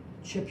little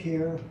chip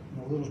here,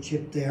 and a little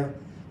chip there.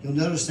 You'll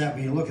notice that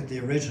when you look at the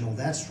original,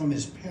 that's from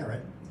his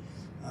parrot.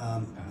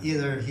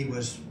 Either he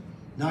was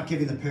not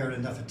giving the parrot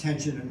enough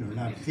attention or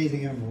not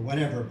feeding him or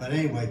whatever. But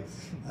anyway,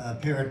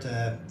 parrot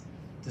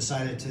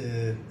decided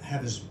to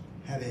have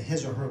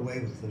his or her way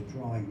with the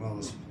drawing while it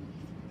was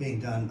being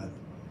done, but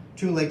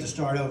too late to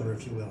start over,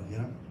 if you will, you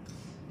know.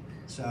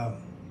 So,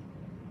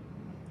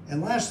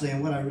 and lastly,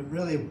 and what I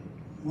really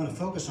want to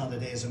focus on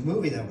today is a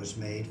movie that was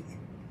made.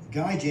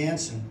 Guy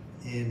Jansen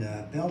in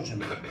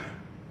Belgium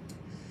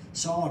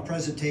saw a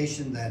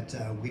presentation that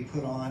we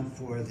put on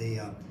for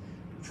the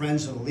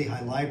Friends of the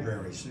Lehigh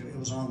Libraries. It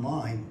was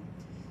online,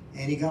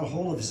 and he got a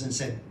hold of us and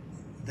said,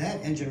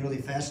 that engine really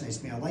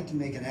fascinates me. I'd like to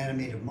make an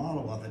animated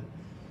model of it.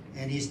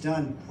 And he's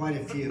done quite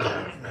a few,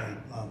 the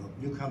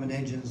Newcomen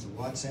engines, the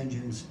Watts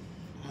engines,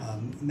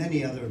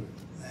 many other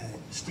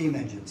steam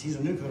engines. He's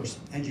a nuclear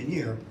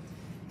engineer,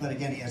 but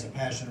again, he has a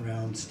passion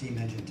around steam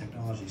engine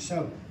technology.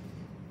 So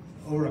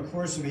over a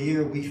course of a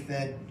year, we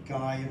fed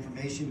Guy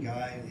information.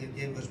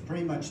 It was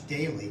pretty much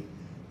daily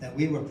that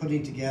we were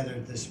putting together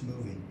this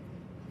movie.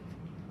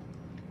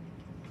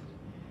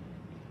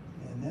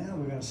 And now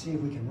we're going to see if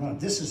we can run it.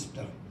 This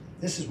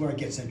is where it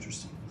gets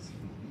interesting.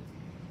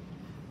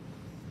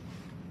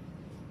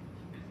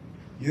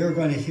 You're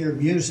going to hear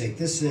music.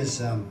 This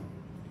is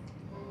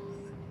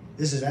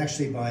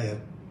actually by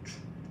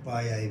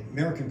a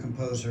American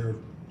composer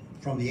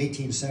from the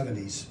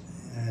 1870s,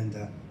 and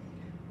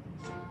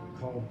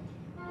called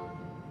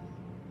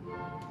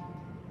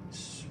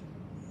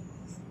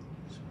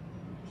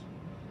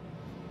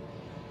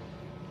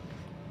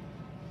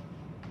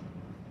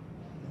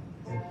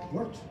it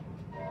worked.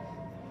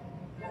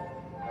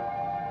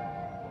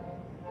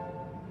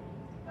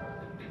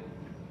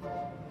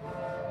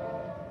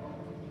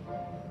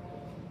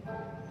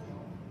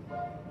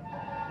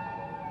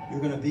 You're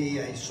going to be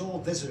a sole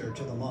visitor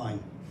to the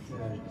mine.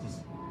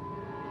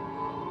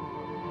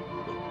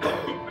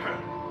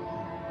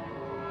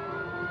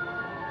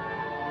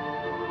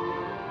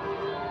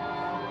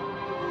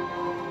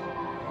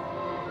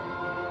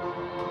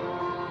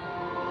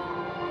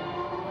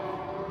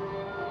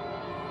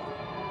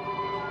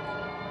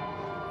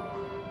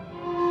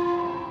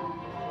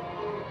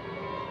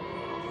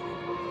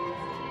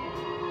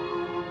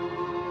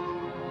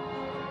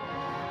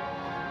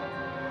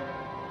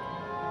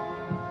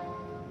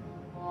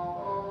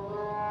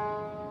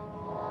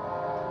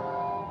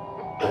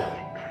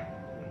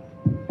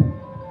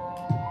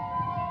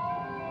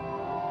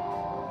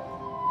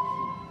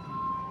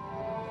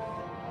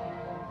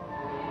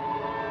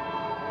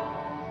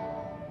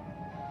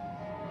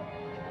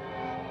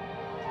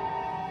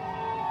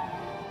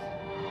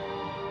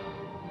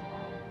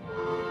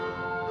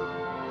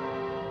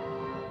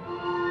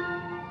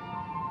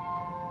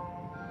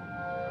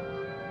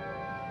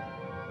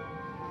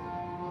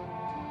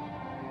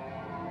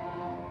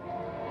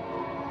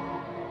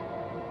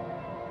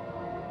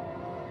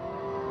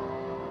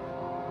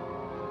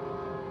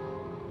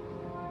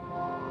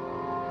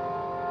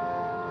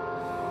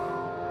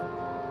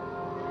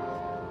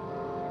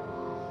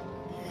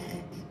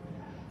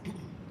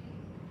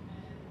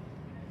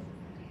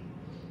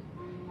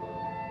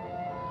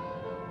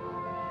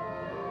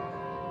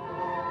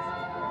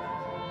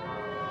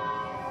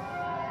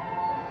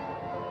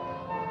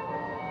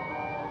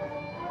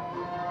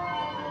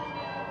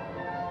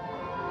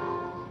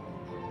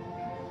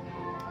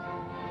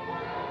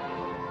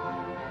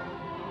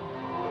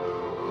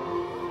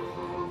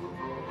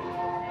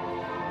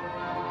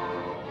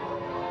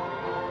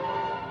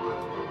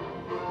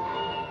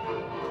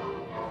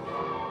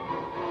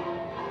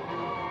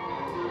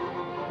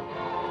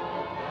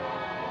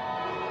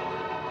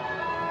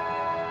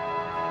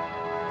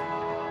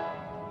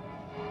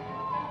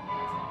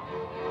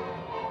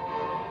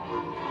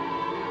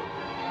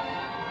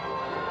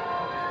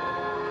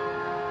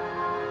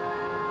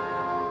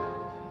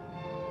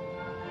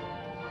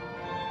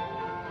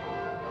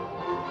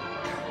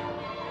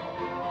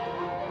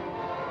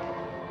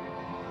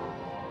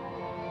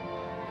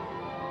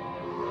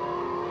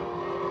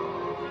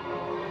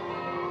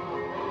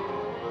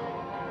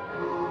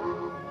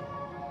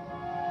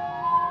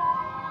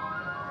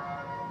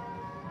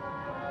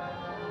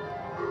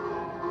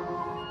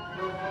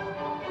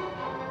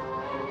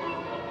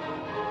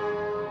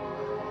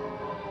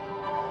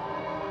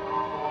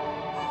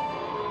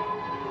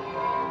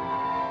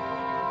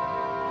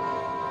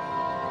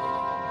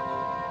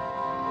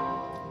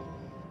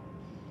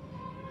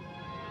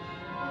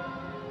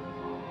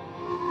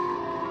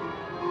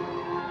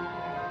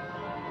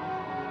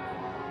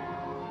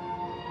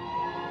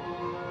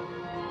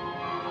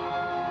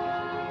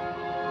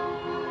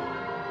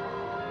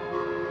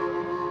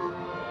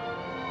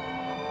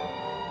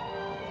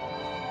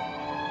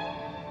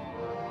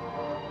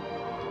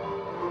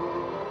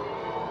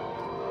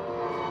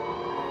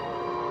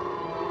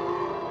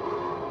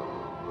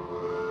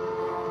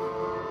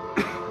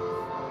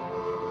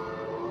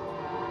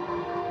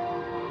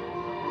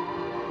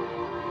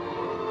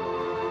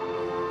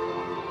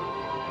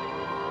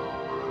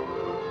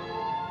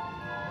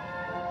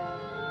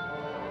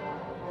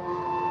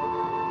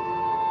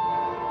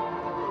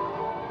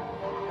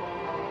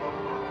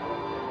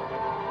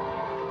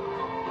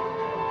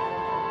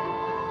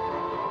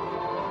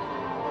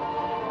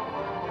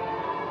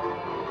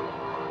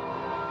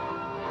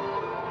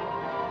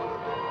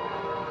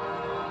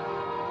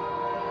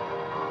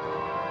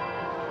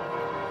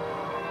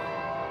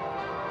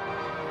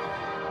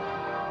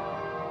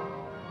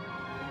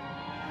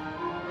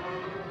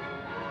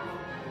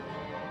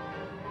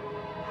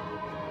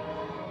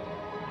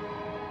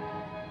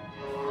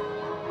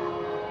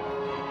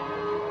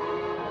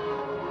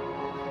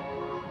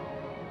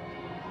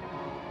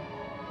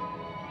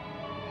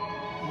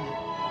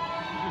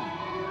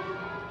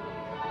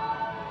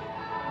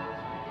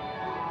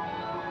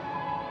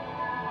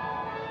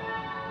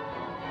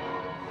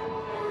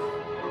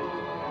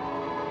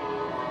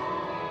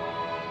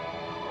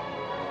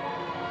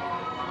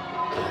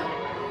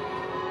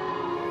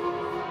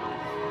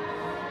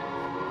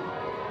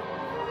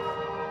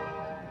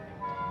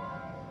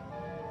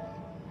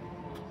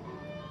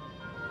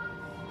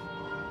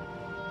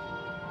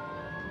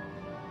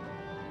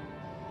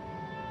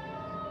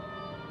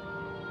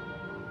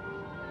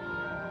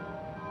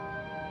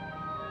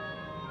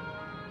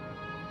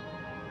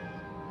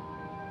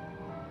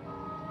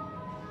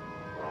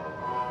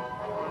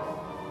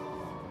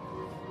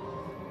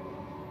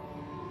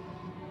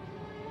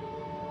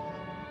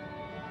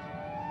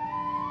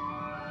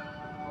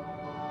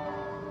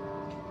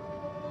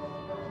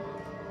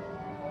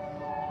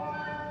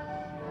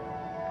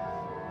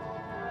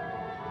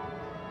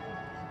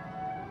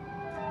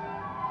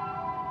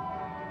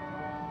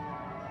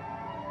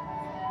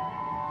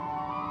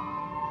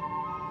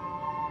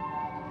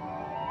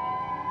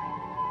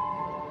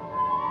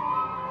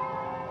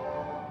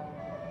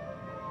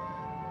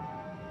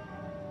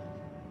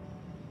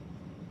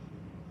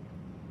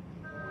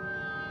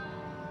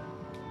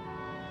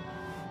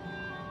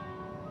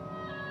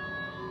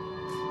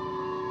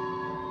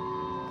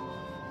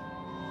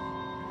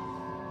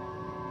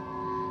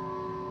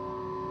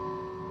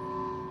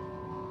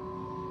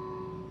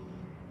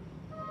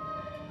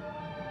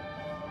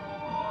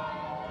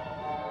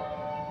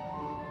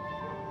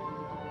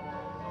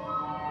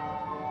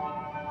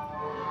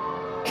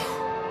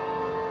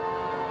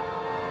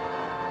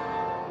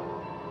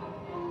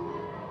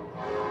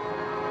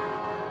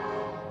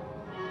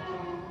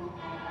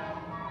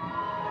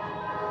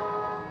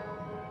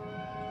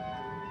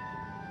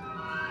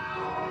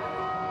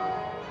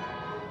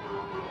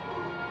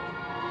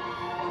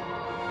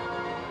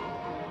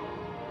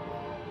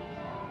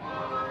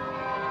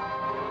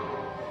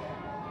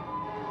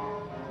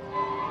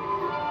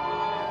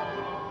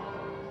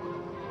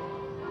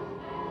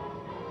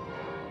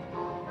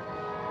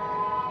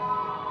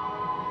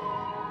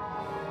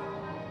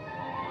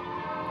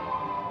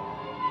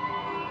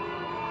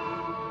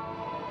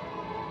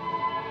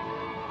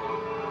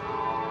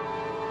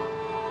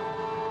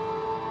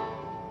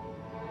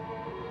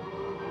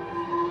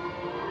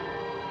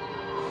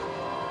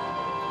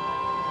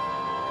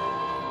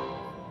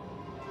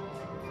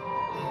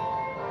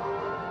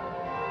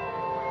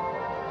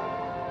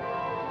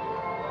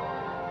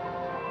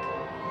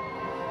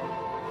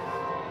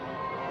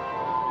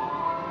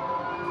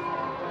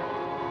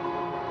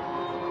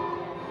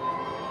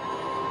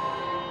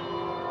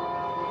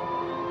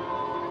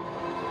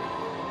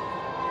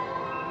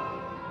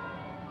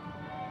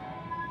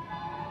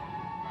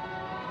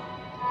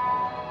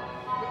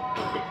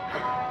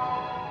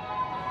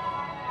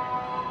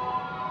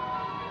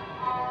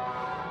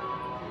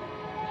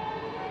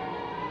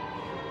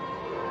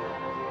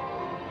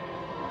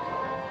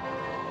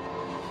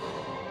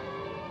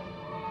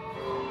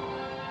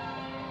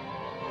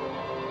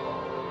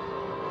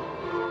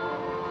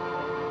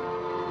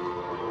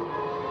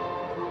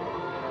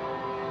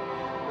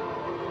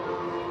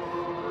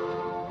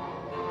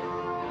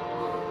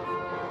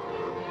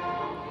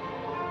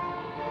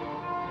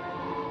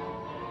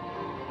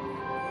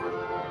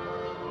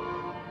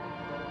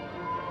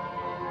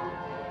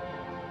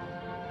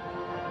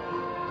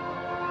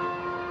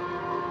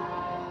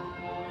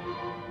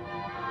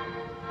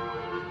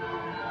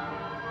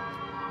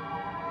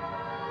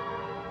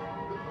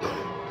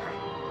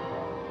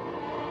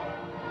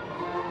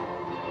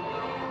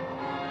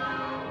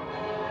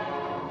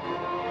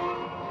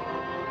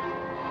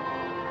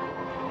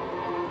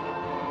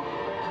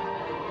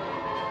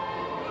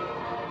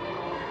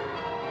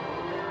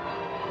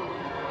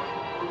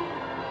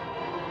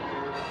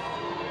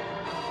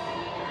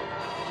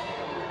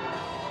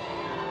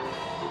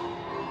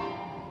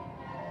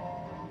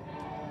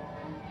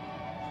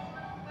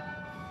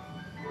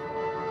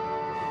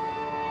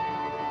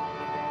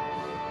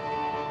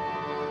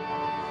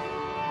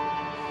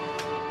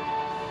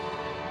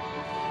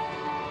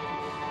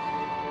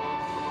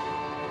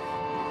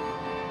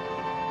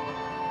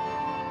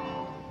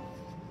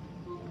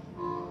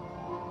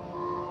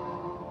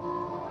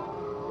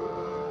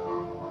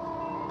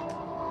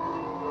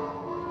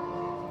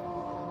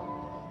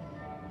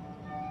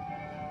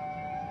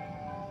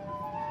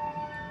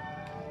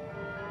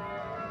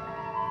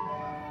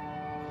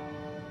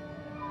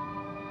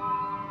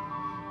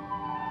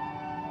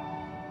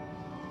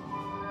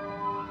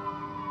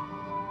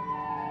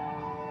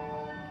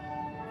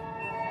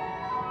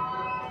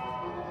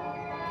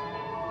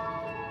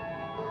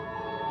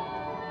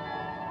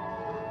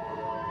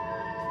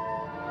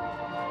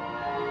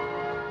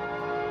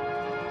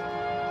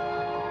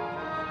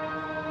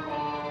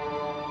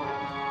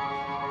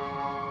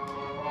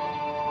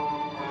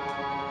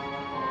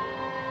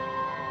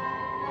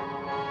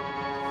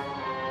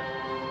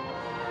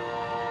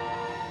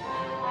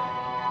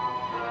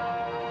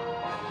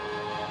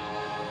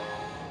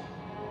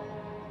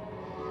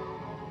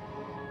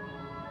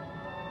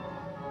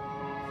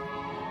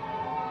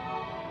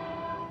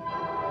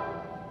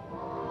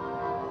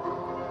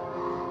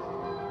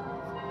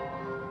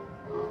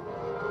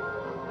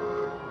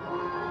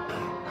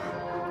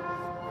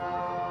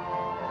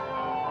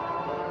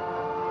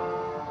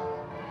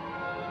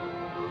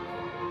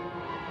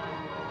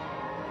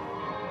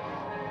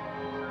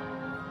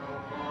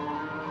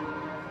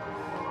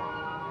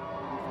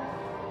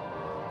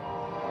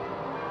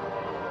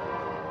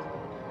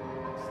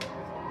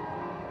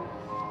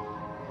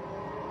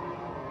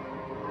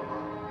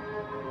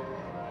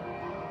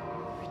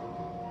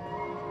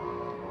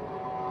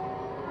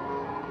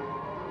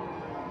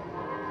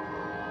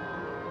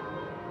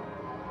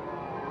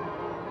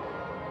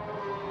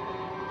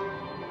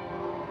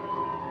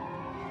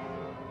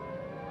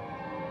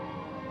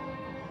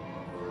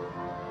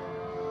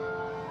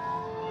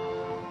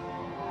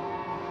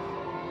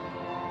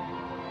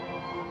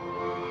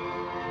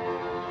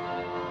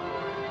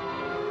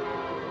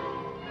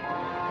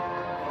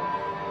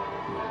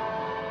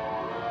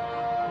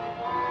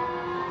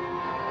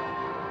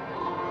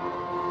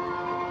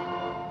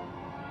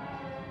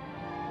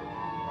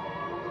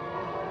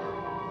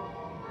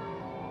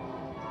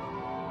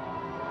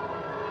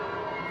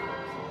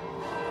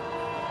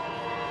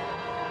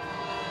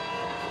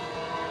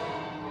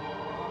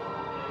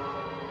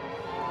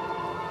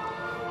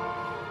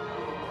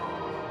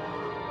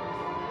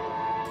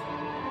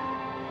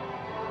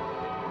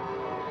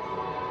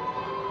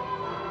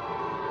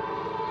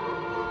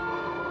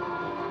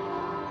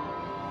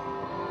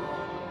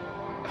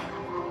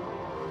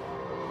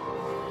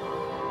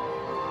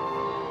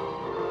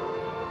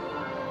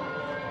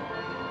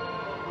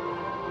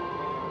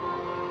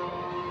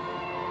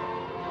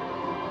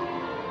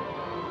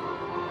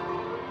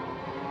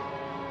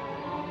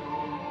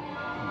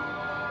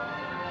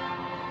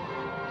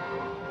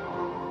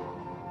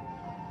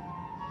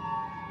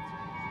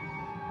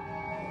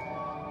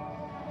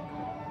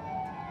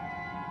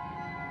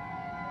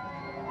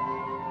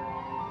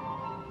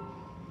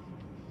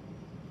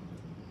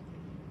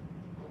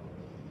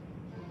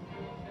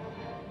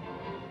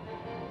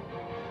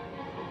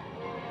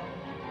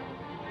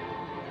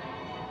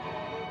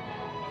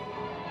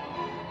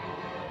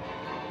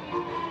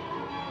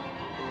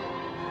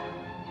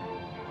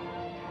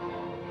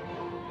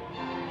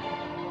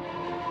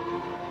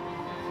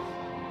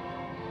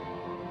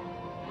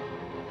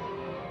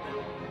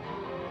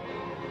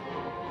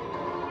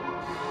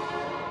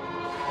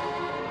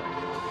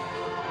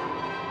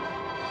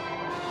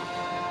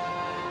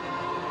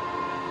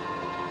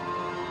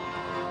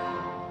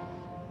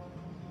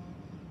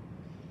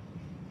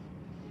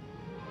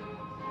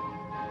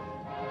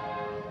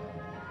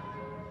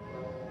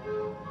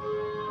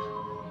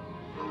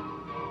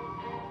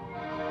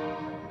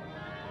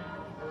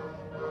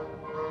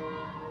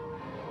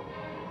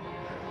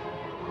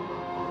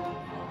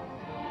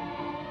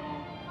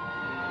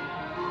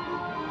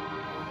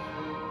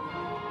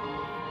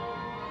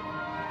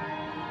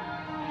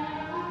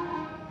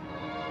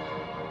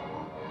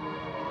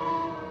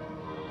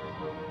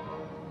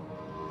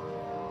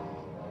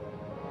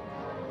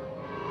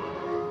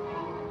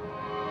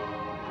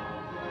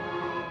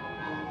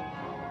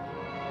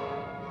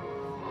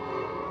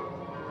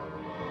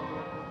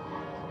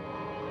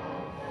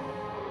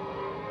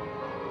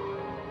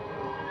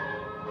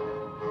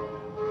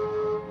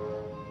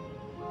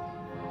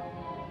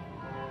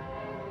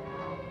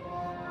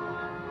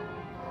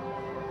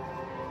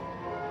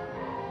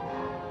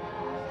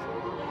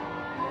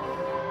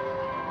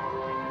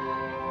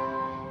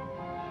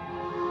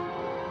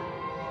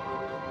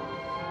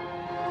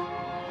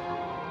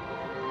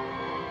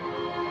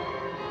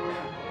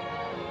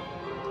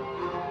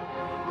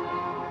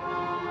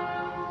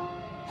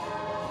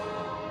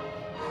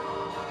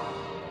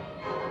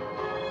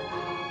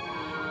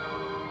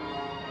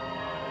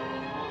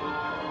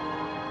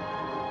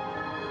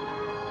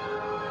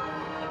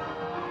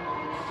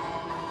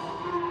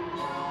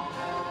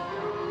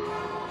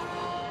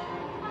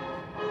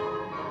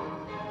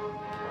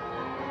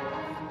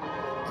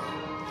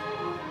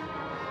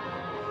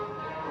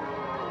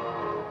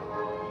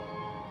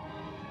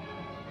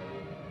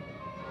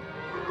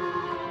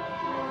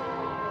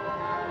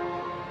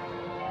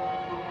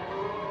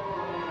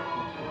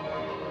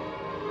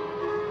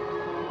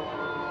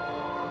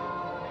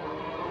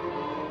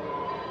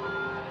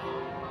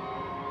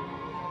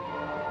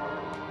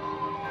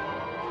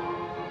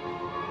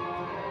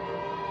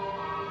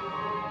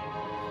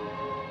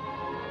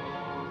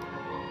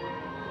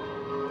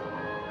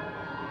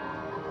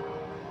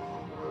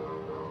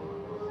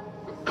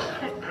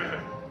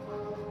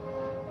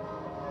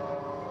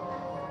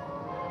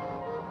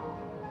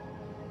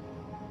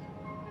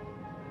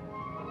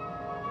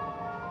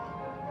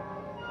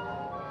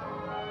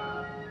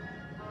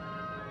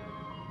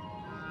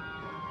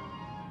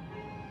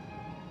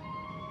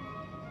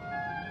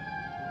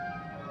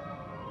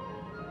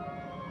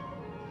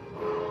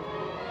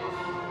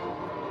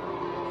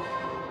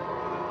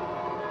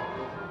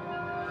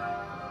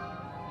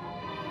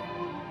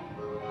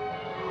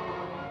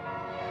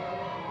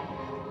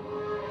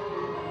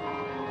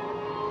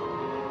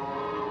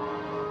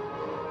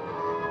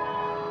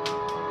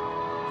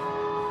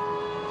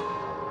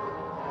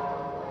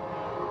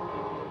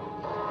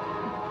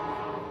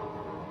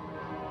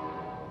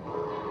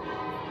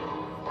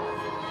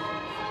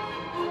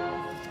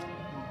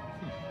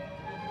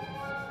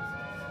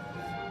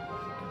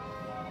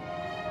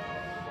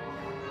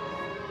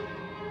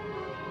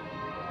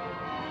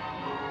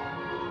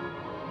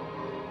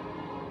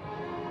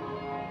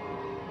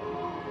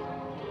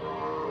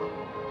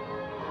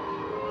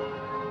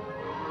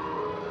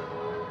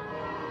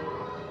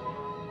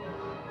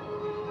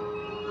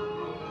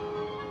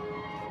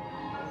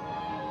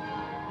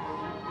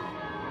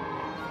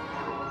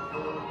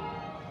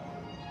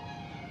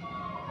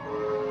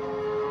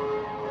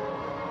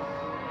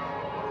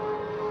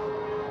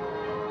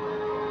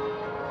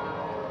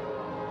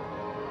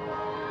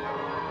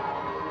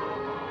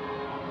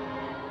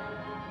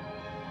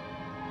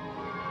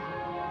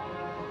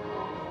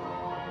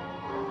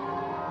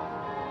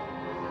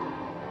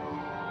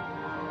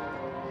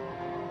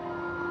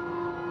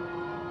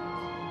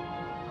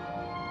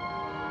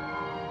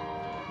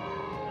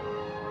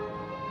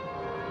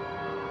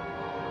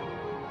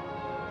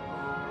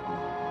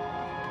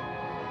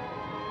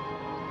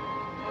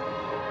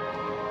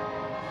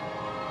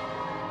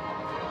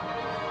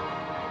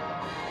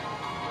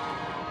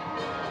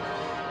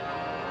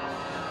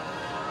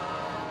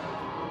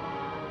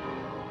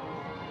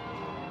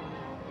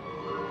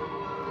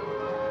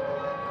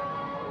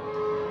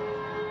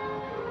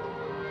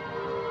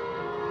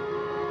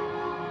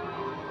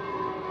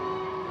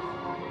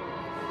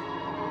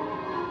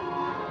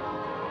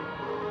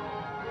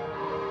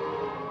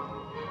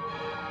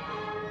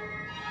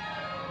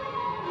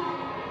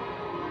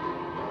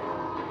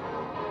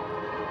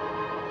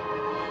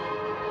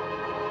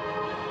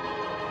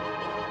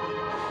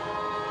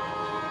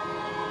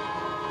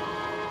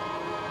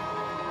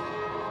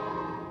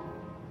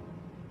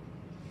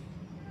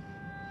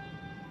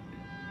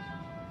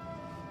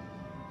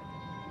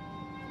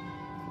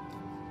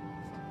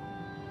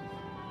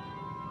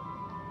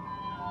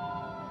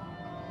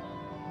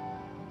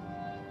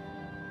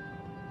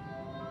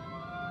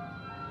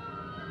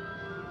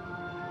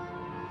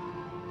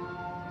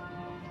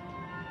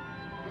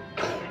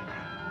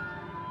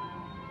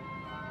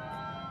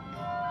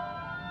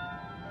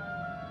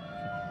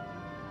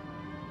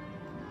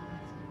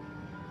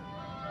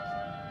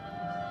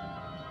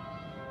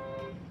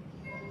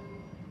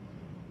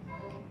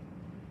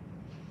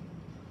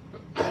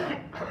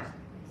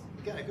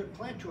 a good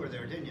plant tour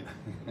there, didn't you?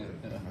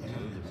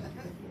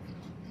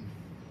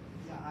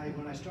 Yeah,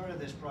 when I started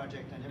this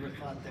project, I never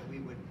thought that we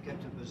would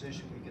get to a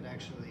position we could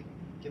actually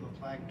give a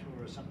plaque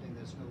tour of something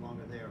that's no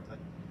longer there, but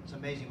it's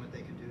amazing what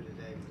they can do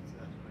today with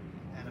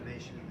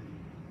animation and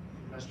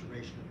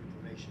restoration of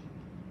information.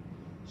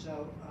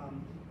 So,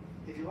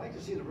 if you'd like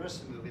to see the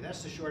rest of the movie,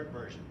 that's the short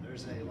version.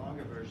 There's a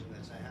longer version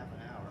that's a half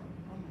an hour.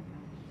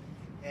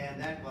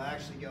 And that will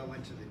actually go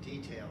into the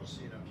details.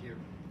 You know, if you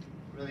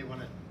really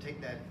want to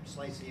take that,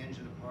 slice the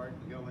engine apart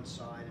and go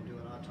inside and do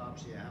an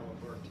autopsy of how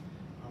it worked,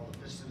 all the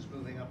pistons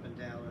moving up and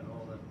down and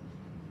all the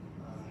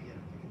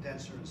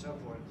condenser and so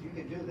forth, you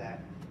can do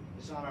that.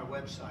 It's on our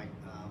website,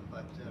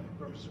 but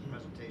for purpose of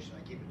presentation,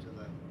 I keep it to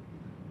the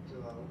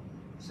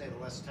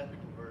less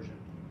technical version.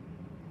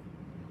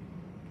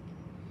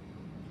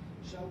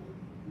 So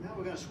now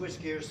we're going to switch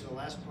gears to the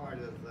last part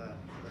of the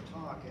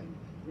talk and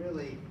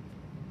really,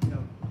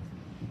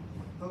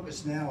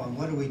 focus now on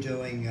what are we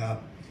doing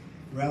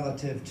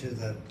relative to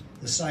the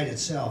site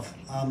itself.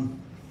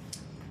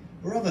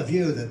 We're of a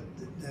view that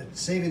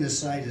saving the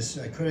site is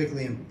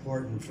critically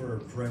important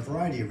for a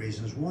variety of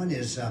reasons. One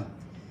is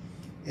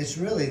it's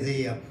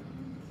really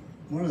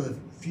one of the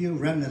few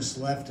remnants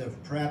left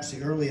of perhaps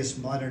the earliest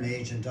modern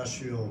age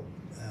industrial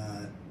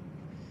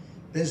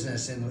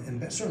business,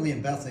 certainly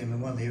in Bethlehem,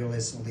 and one of the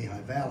earliest in the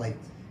Lehigh Valley.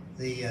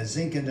 The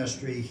zinc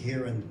industry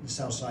here in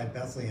Southside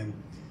Bethlehem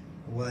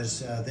was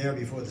there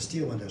before the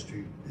steel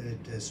industry.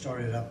 It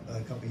started up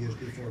a couple years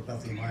before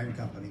Bethlehem Iron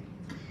Company.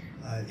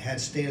 It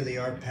had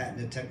state-of-the-art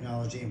patented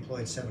technology,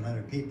 employed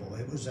 700 people.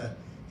 It was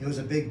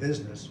a big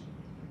business,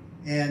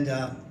 and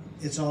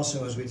it's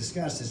also, as we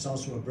discussed, it's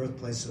also a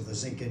birthplace of the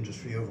zinc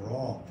industry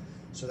overall.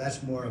 So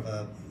that's more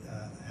of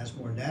has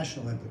more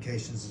national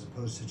implications as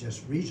opposed to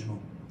just regional.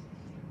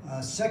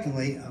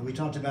 Secondly, we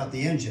talked about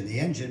the engine. The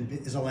engine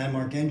is a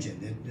landmark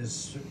engine. It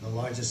is the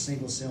largest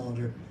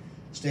single-cylinder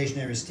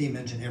stationary steam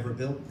engine ever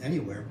built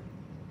anywhere.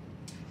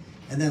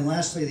 And then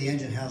lastly, the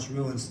engine house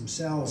ruins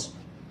themselves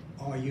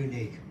are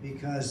unique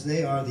because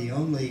they are the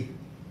only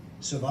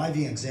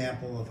surviving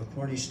example of a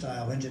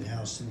Cornish-style engine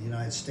house in the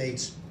United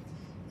States.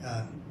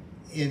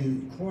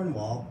 In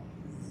Cornwall,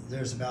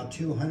 there's about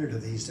 200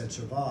 of these that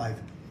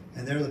survive,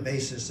 and they're the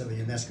basis of a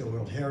UNESCO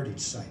World Heritage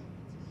Site.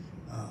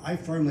 I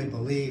firmly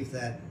believe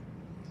that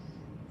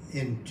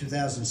in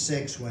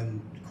 2006,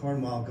 when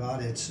Cornwall got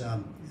its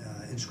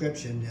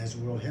inscription as a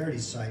World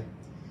Heritage Site,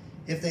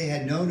 if they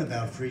had known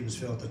about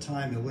Friedensville at the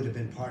time, it would have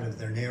been part of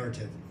their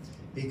narrative,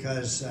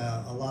 because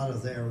a lot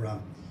of their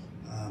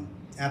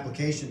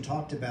application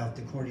talked about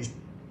the Cornish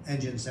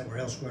engines that were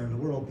elsewhere in the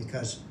world,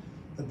 because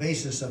the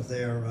basis of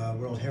their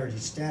World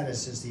Heritage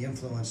status is the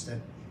influence that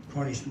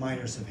Cornish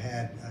miners have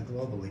had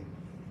globally.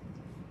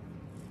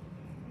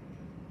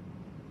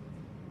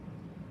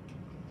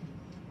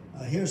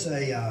 Here's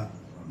a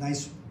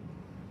nice,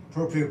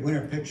 appropriate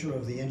winter picture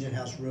of the engine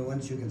house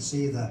ruins. You can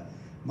see the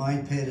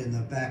mine pit in the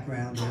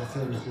background, all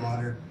filled with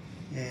water,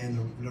 and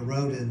the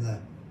road in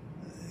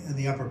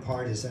the upper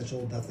part that's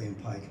Old Bethlehem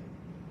Pike.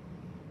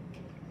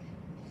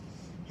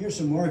 Here's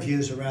some more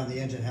views around the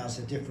engine house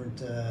at different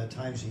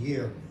times a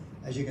year.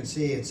 As you can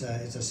see, it's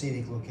a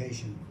scenic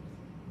location.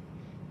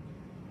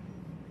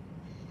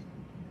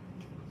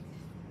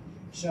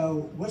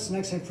 So what's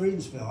next at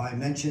Friedensville? I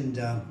mentioned,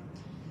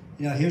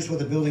 here's what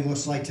the building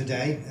looks like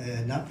today.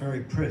 Not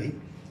very pretty.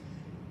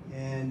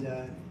 And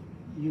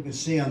you can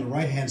see on the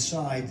right-hand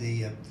side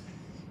the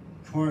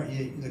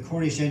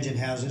Cornish engine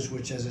houses,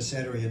 which, as I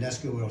said, are a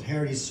UNESCO World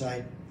Heritage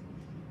Site.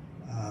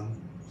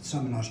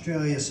 Some in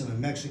Australia, some in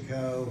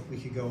Mexico. We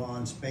could go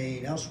on,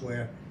 Spain,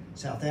 elsewhere.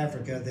 South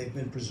Africa, they've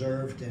been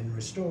preserved and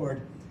restored.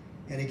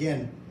 And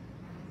again,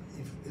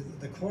 if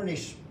the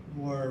Cornish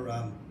were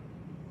a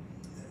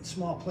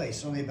small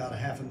place, only about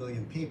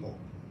 500,000 people,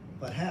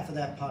 but half of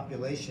that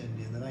population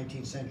in the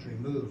 19th century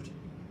moved,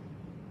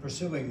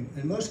 pursuing,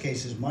 in most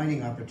cases,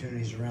 mining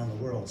opportunities around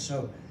the world.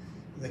 So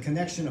the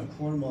connection of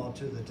Cornwall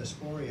to the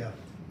diaspora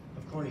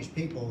of Cornish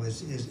people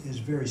is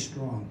very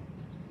strong.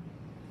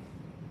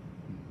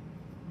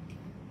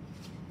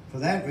 For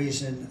that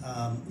reason,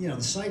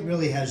 the site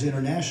really has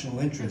international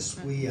interests.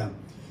 We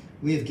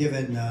have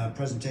given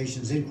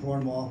presentations in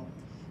Cornwall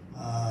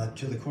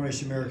to the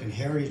Cornish American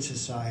Heritage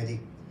Society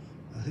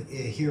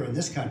here in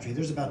this country.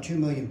 There's about 2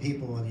 million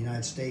people in the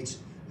United States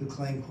who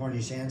claim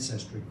Cornish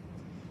ancestry.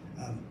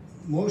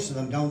 Most of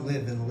them don't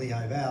live in the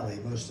Lehigh Valley.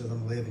 Most of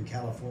them live in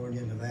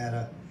California,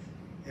 Nevada,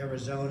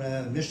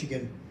 Arizona,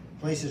 Michigan,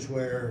 places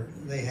where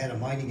they had a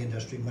mining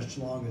industry much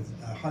longer,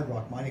 a hard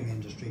rock mining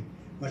industry,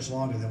 much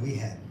longer than we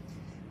had.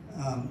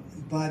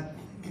 But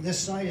this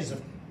site is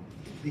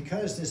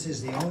because this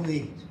is the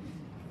only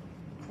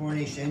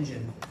Cornish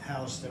engine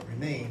house that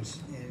remains,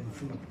 and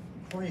from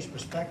a Cornish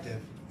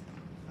perspective,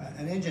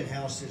 an engine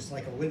house is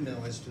like a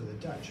windmill is to the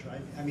Dutch,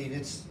 right? I mean,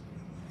 it's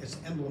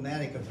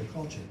emblematic of their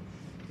culture.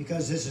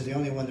 Because this is the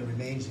only one that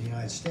remains in the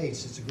United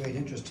States, it's a great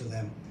interest to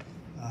them.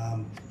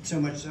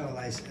 So much so,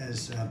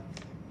 as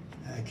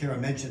Kara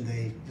mentioned,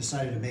 they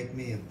decided to make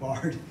me a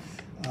bard.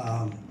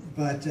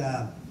 But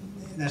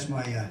that's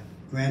my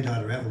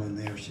granddaughter Evelyn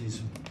there.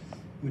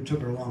 We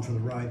took her along for the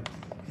ride,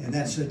 and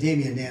that's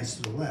Damien Nance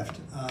to the left.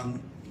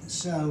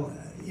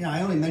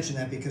 I only mention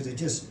that because it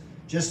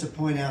just to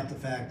point out the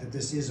fact that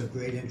this is of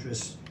great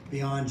interest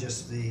beyond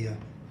just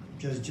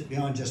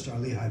beyond just our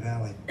Lehigh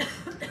Valley.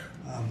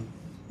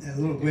 A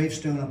little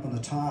gravestone up on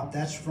the top,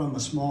 that's from a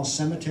small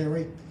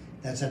cemetery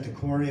that's at the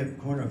corner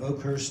of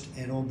Oakhurst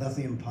and Old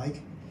Bethlehem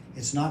Pike.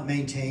 It's not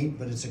maintained,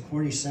 but it's a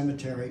Cornish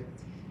cemetery.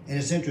 And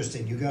it's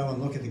interesting, you go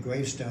and look at the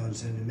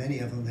gravestones, and many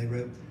of them they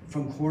wrote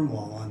from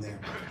Cornwall on there.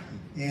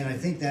 And I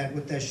think that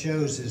what that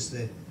shows is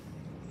the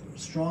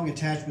strong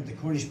attachment the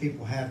Cornish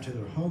people have to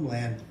their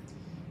homeland,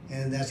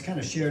 and that's kind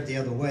of shared the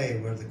other way,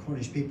 where the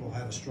Cornish people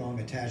have a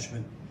strong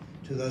attachment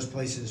to those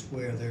places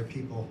where their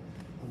people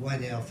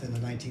went off in the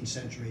 19th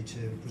century to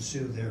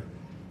pursue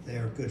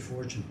their good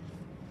fortune.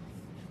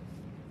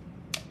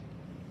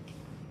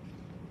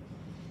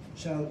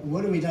 So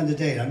what have we done to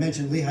date? I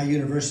mentioned Lehigh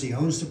University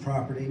owns the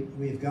property.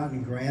 We've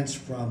gotten grants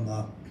from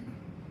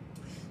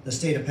the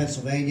state of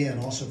Pennsylvania and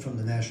also from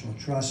the National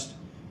Trust.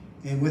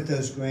 And with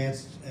those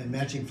grants and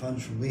matching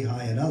funds from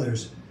Lehigh and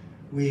others,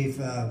 we've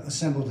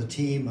assembled a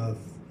team of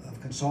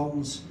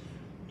consultants.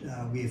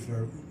 We've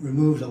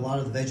removed a lot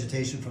of the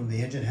vegetation from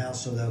the engine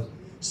house, although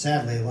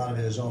sadly a lot of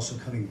it is also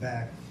coming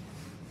back.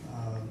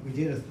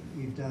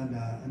 We've done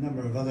a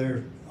number of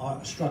other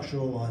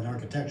structural and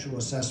architectural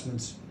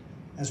assessments,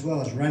 as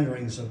well as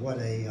renderings of what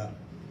a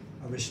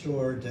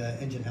restored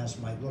engine house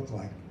might look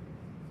like.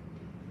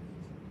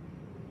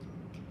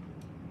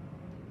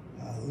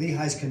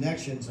 Lehigh's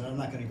connections, and I'm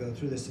not going to go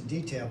through this in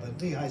detail, but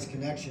Lehigh's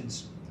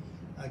connections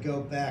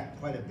go back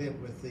quite a bit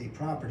with the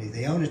property.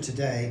 They own it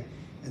today,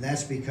 and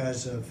that's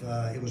because of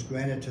it was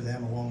granted to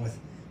them along with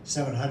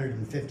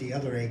 750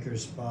 other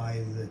acres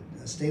by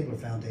the Stabler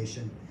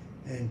Foundation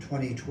in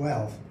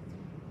 2012.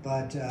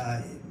 But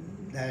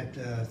that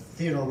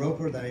Theodore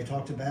Roper that I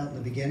talked about in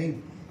the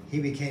beginning, he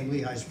became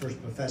Lehigh's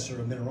first professor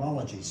of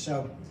mineralogy.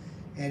 So,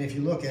 and if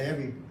you look at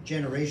every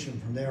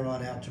generation from there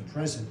on out to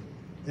present,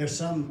 there's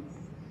some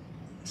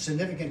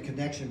significant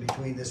connection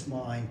between this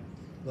mine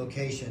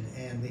location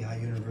and Lehigh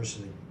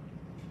University.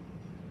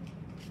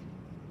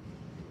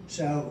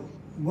 So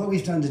what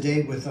we've done to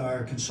date with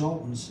our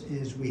consultants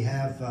is we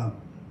have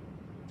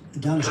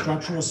done a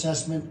structural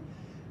assessment.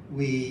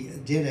 We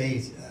did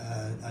a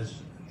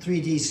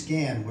 3D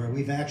scan where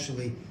we've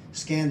actually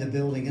scanned the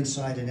building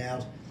inside and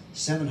out,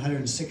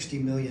 760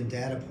 million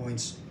data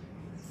points.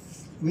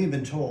 We've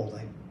been told,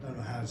 I don't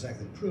know how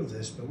exactly to prove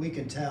this, but we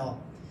can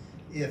tell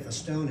if a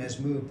stone has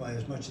moved by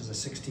as much as a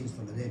 1/16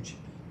 of an inch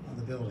on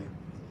the building.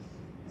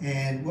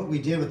 And what we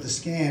did with the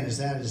scan is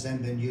that has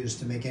then been used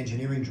to make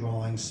engineering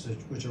drawings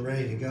which are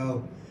ready to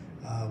go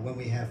when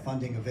we have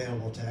funding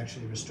available to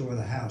actually restore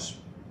the house.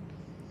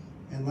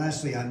 And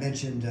lastly, I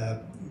mentioned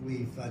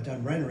we've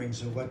done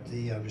renderings of what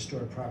the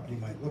restored property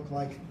might look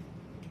like.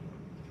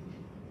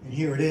 And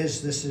here it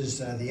is. This is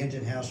the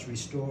engine house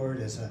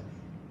restored as a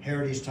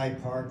heritage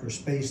type park or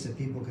space that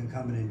people can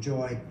come and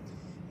enjoy.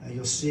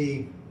 You'll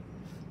see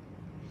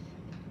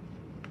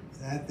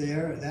that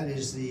there, that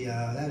is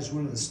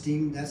one of the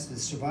steam, that's the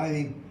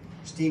surviving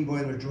steam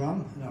boiler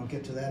drum, and I'll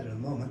get to that in a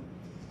moment.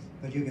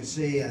 But you can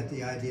see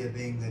the idea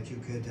being that you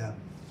could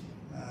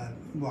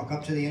walk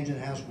up to the engine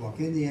house, walk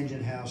in the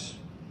engine house,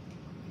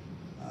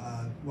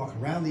 walk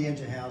around the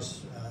engine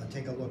house,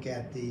 take a look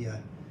at the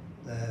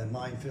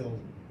mine-filled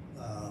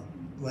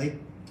lake,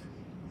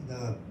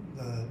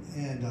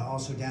 and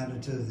also down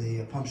into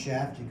the pump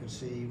shaft. You can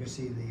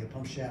see the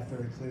pump shaft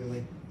very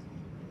clearly.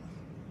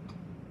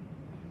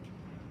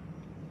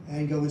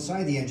 And go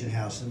inside the engine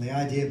house, and the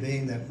idea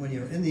being that when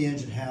you're in the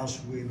engine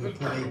house, we would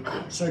put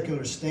a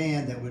circular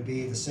stand that would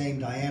be the same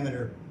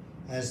diameter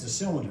as the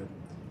cylinder,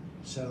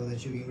 so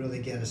that you can really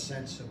get a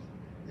sense of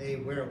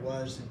where it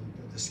was and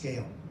the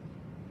scale.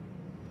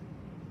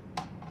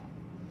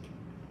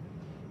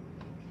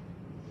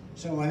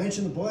 So I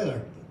mentioned the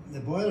boiler. The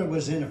boiler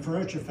was in a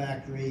furniture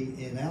factory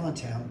in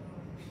Allentown.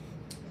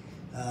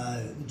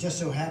 It just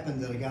so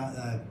happened that a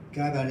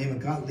guy by the name of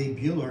Gottlieb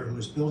Bueller, who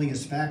was building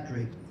his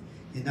factory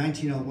in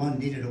 1901,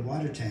 needed a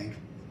water tank,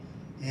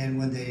 and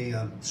when they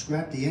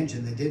scrapped the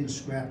engine, they didn't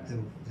scrap the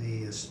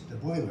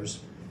boilers.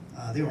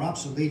 They were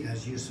obsolete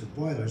as use of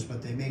boilers,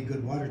 but they made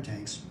good water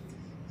tanks.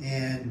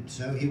 And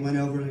so he went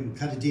over and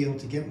cut a deal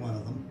to get one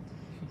of them,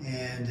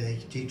 and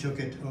he took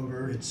it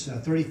over. It's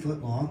 30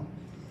 foot long.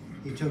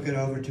 He took it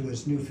over to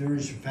his new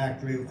furniture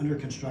factory under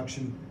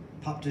construction,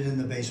 popped it in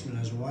the basement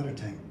as a water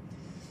tank.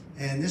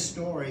 And this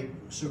story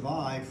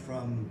survived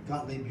from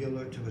Gottlieb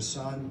Bueller to his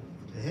son,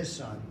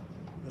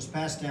 was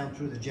passed down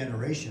through the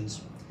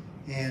generations,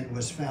 and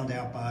was found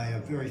out by a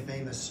very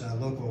famous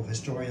local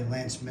historian,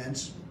 Lance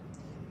Mentz.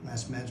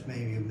 Lance Mentz,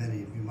 many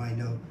of you might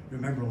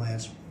remember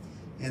Lance.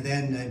 And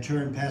then in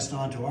turn passed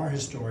on to our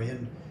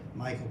historian,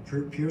 Michael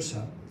Pierce.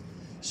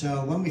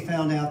 So when we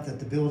found out that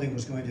the building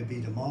was going to be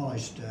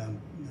demolished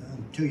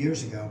 2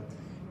 years ago,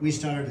 we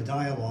started a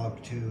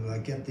dialogue to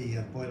get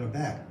the boiler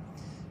back.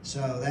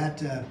 So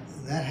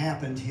that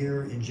happened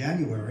here in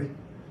January.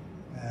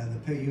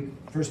 The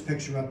first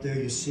picture up there,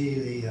 you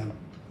see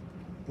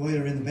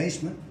boiler in the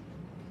basement,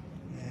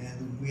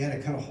 and we had to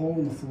cut a hole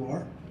in the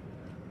floor.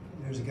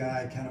 There's a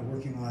guy kind of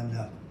working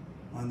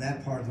on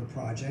that part of the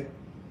project.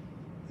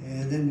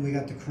 And then we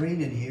got the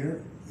crane in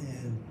here,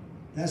 and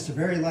that's the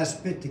very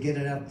last bit to get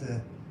it out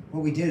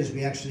what we did is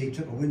we actually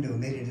took a window and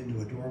made it into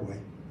a doorway.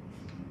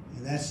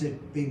 And that's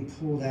it being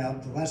pulled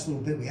out. The last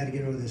little bit, we had to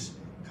get over this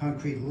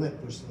concrete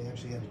lip, which they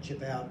actually had to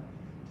chip out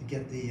to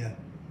get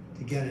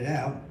it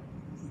out.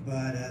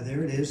 But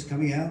there it is,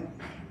 coming out,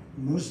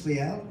 mostly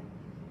out,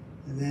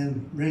 and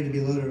then ready to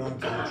be loaded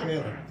onto the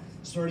trailer.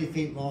 It's 30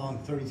 feet long,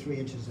 33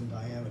 inches in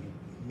diameter,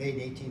 made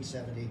in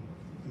 1870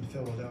 in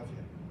Philadelphia.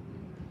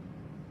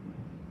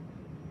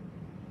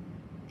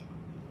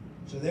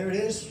 So there it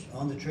is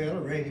on the trailer,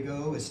 ready to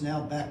go. It's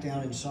now back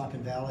down in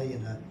Saucon Valley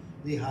in a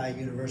Lehigh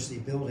University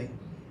building,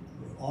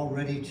 all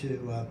ready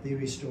to be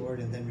restored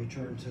and then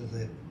return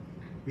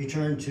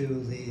to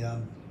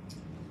the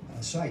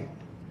site.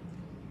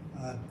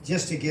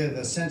 Just to give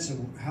a sense of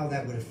how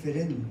that would have fit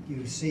in,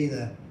 you see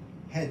the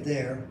head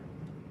there.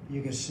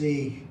 You can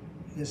see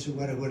this is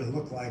what it would have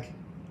looked like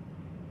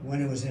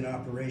when it was in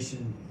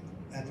operation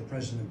at the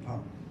President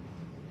pump.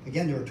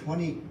 Again, there were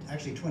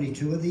actually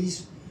 22 of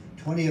these.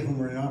 20 of them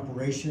were in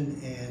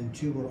operation and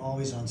 2 were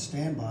always on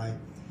standby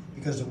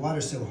because the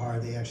water's so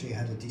hard they actually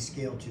had to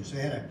descale 2. So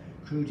they had a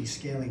crew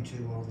descaling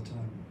 2 all the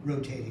time,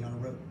 rotating on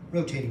a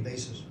rotating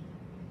basis.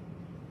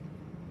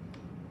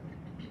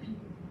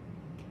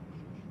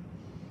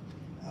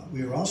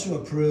 We were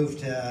also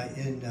approved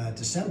in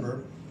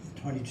December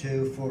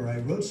 22 for a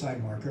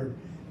roadside marker.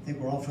 I think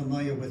we're all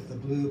familiar with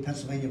the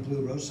Pennsylvania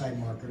blue roadside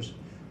markers.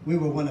 We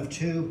were one of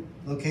 2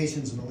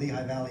 locations in the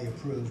Lehigh Valley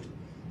approved.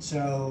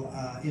 So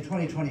in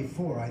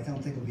 2024, I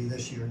don't think it'll be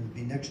this year, it'll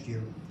be next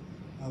year,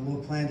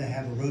 we'll plan to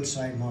have a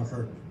roadside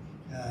marker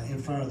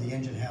in front of the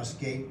engine house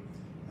gate.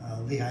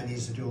 Lehigh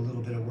needs to do a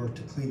little bit of work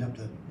to clean up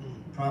the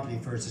property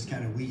first. It's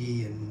kind of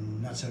weedy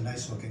and not so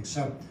nice looking.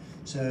 So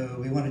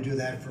we want to do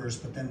that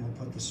first, but then we'll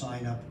put the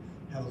sign up,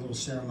 have a little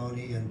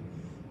ceremony, and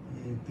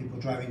people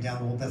driving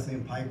down Old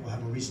Bethlehem Pike will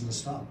have a reason to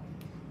stop.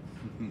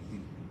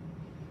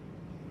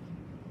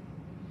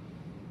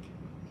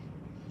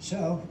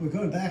 So we're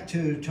going back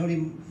to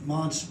Tony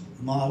Mont's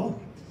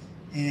model,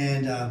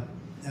 and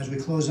as we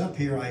close up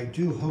here, I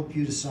do hope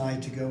you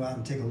decide to go out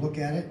and take a look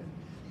at it.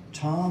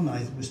 Tom,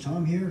 was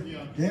Tom here?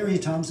 Yeah. There he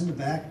is, Tom's in the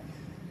back.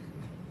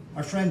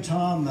 Our friend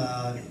Tom,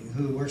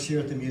 who works here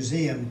at the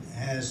museum,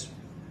 has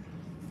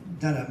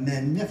done a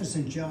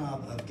magnificent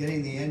job of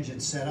getting the engine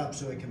set up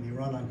so it can be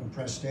run on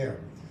compressed air.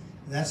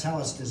 That's how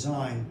it's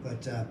designed,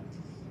 but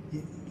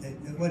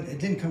it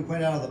didn't come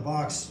quite out of the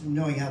box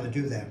knowing how to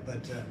do that,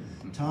 but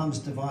Tom's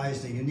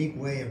devised a unique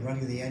way of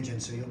running the engine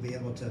so you'll be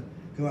able to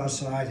go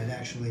outside and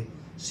actually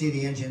see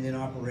the engine in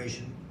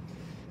operation.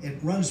 It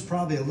runs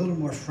probably a little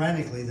more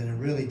frantically than it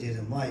really did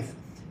in life.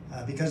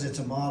 Because it's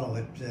a model,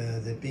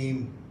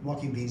 the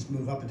walking beams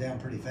move up and down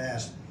pretty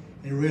fast.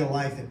 In real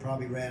life, it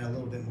probably ran a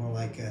little bit more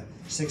like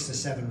 6 to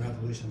 7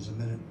 revolutions a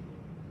minute.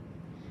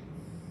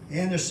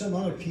 And there's some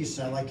other pieces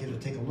I'd like you to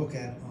take a look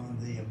at on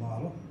the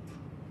model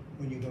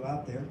when you go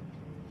out there.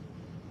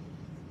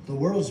 The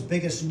world's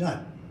biggest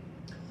nut.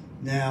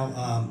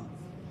 Now,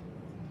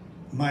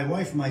 my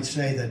wife might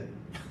say that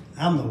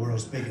I'm the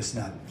world's biggest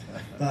nut,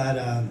 but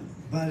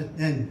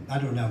and I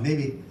don't know,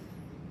 maybe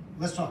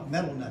let's talk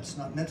metal nuts,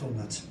 not mental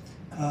nuts.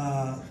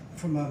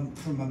 From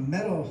a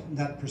metal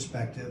nut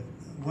perspective,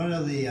 one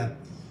of the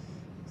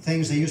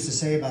things they used to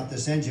say about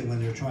this engine when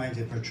they're trying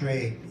to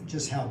portray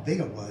just how big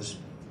it was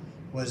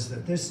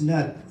that this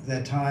nut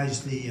that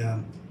ties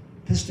the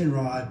piston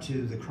rod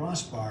to the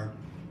crossbar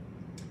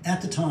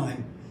at the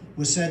time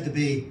was said to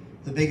be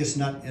the biggest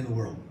nut in the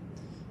world.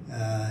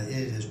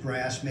 It is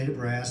brass, made of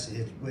brass.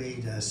 It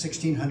weighed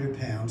 1,600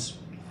 pounds.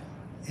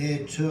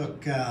 It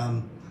took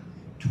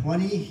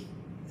 20,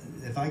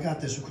 if I got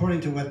this,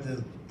 according to what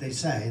they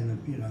say, and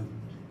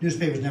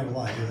newspapers never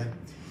lie, do they?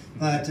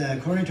 But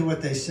according to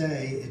what they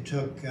say, it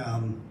took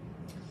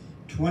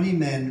 20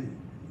 men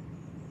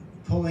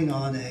pulling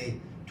on a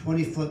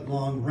 20-foot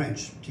long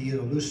wrench to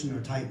either loosen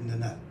or tighten the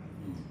nut.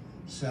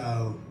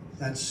 So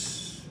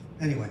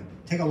anyway,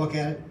 take a look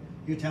at it.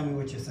 You tell me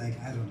what you think.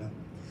 I don't know.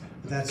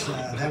 But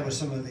that was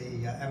some of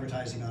the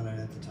advertising on it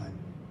at the time.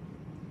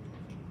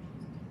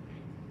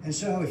 And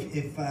so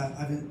if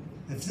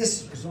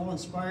this has all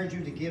inspired you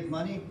to give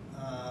money,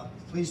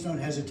 please don't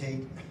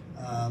hesitate.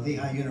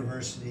 Lehigh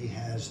University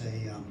has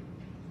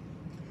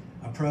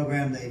a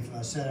program. They've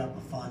set up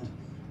a fund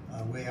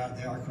where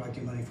they are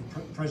collecting money for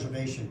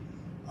preservation.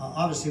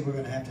 Obviously, we're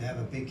going to have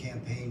a big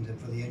campaign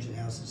for the engine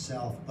house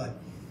itself, but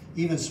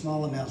even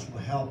small amounts will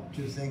help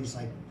do things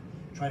like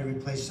try to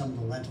replace some of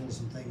the lentils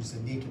and things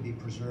that need to be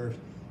preserved.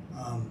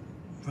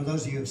 For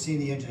those of you who have seen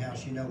the engine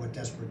house, you know what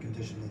desperate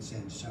condition it's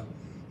in. So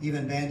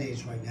even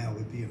Band-Aids right now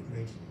would be of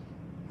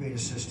great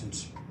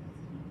assistance.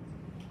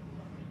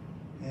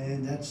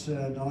 And that's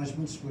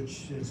acknowledgements,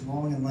 which is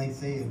long and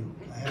lengthy, and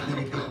I have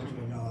many people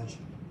to acknowledge.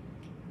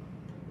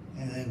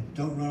 And then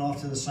don't run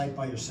off to the site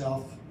by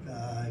yourself.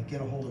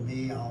 Get a hold of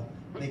me. I'll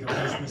make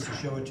arrangements to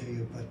show it to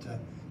you. But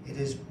it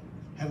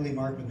heavily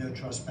marked with no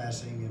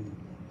trespassing, and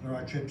there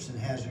are trips and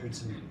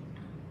hazards, and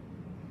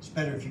it's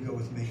better if you go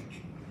with me.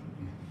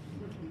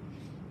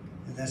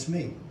 And that's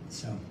me.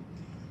 So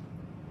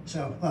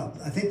well,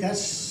 I think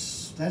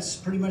that's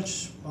pretty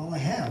much all I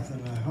have,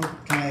 and I hope,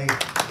 can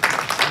I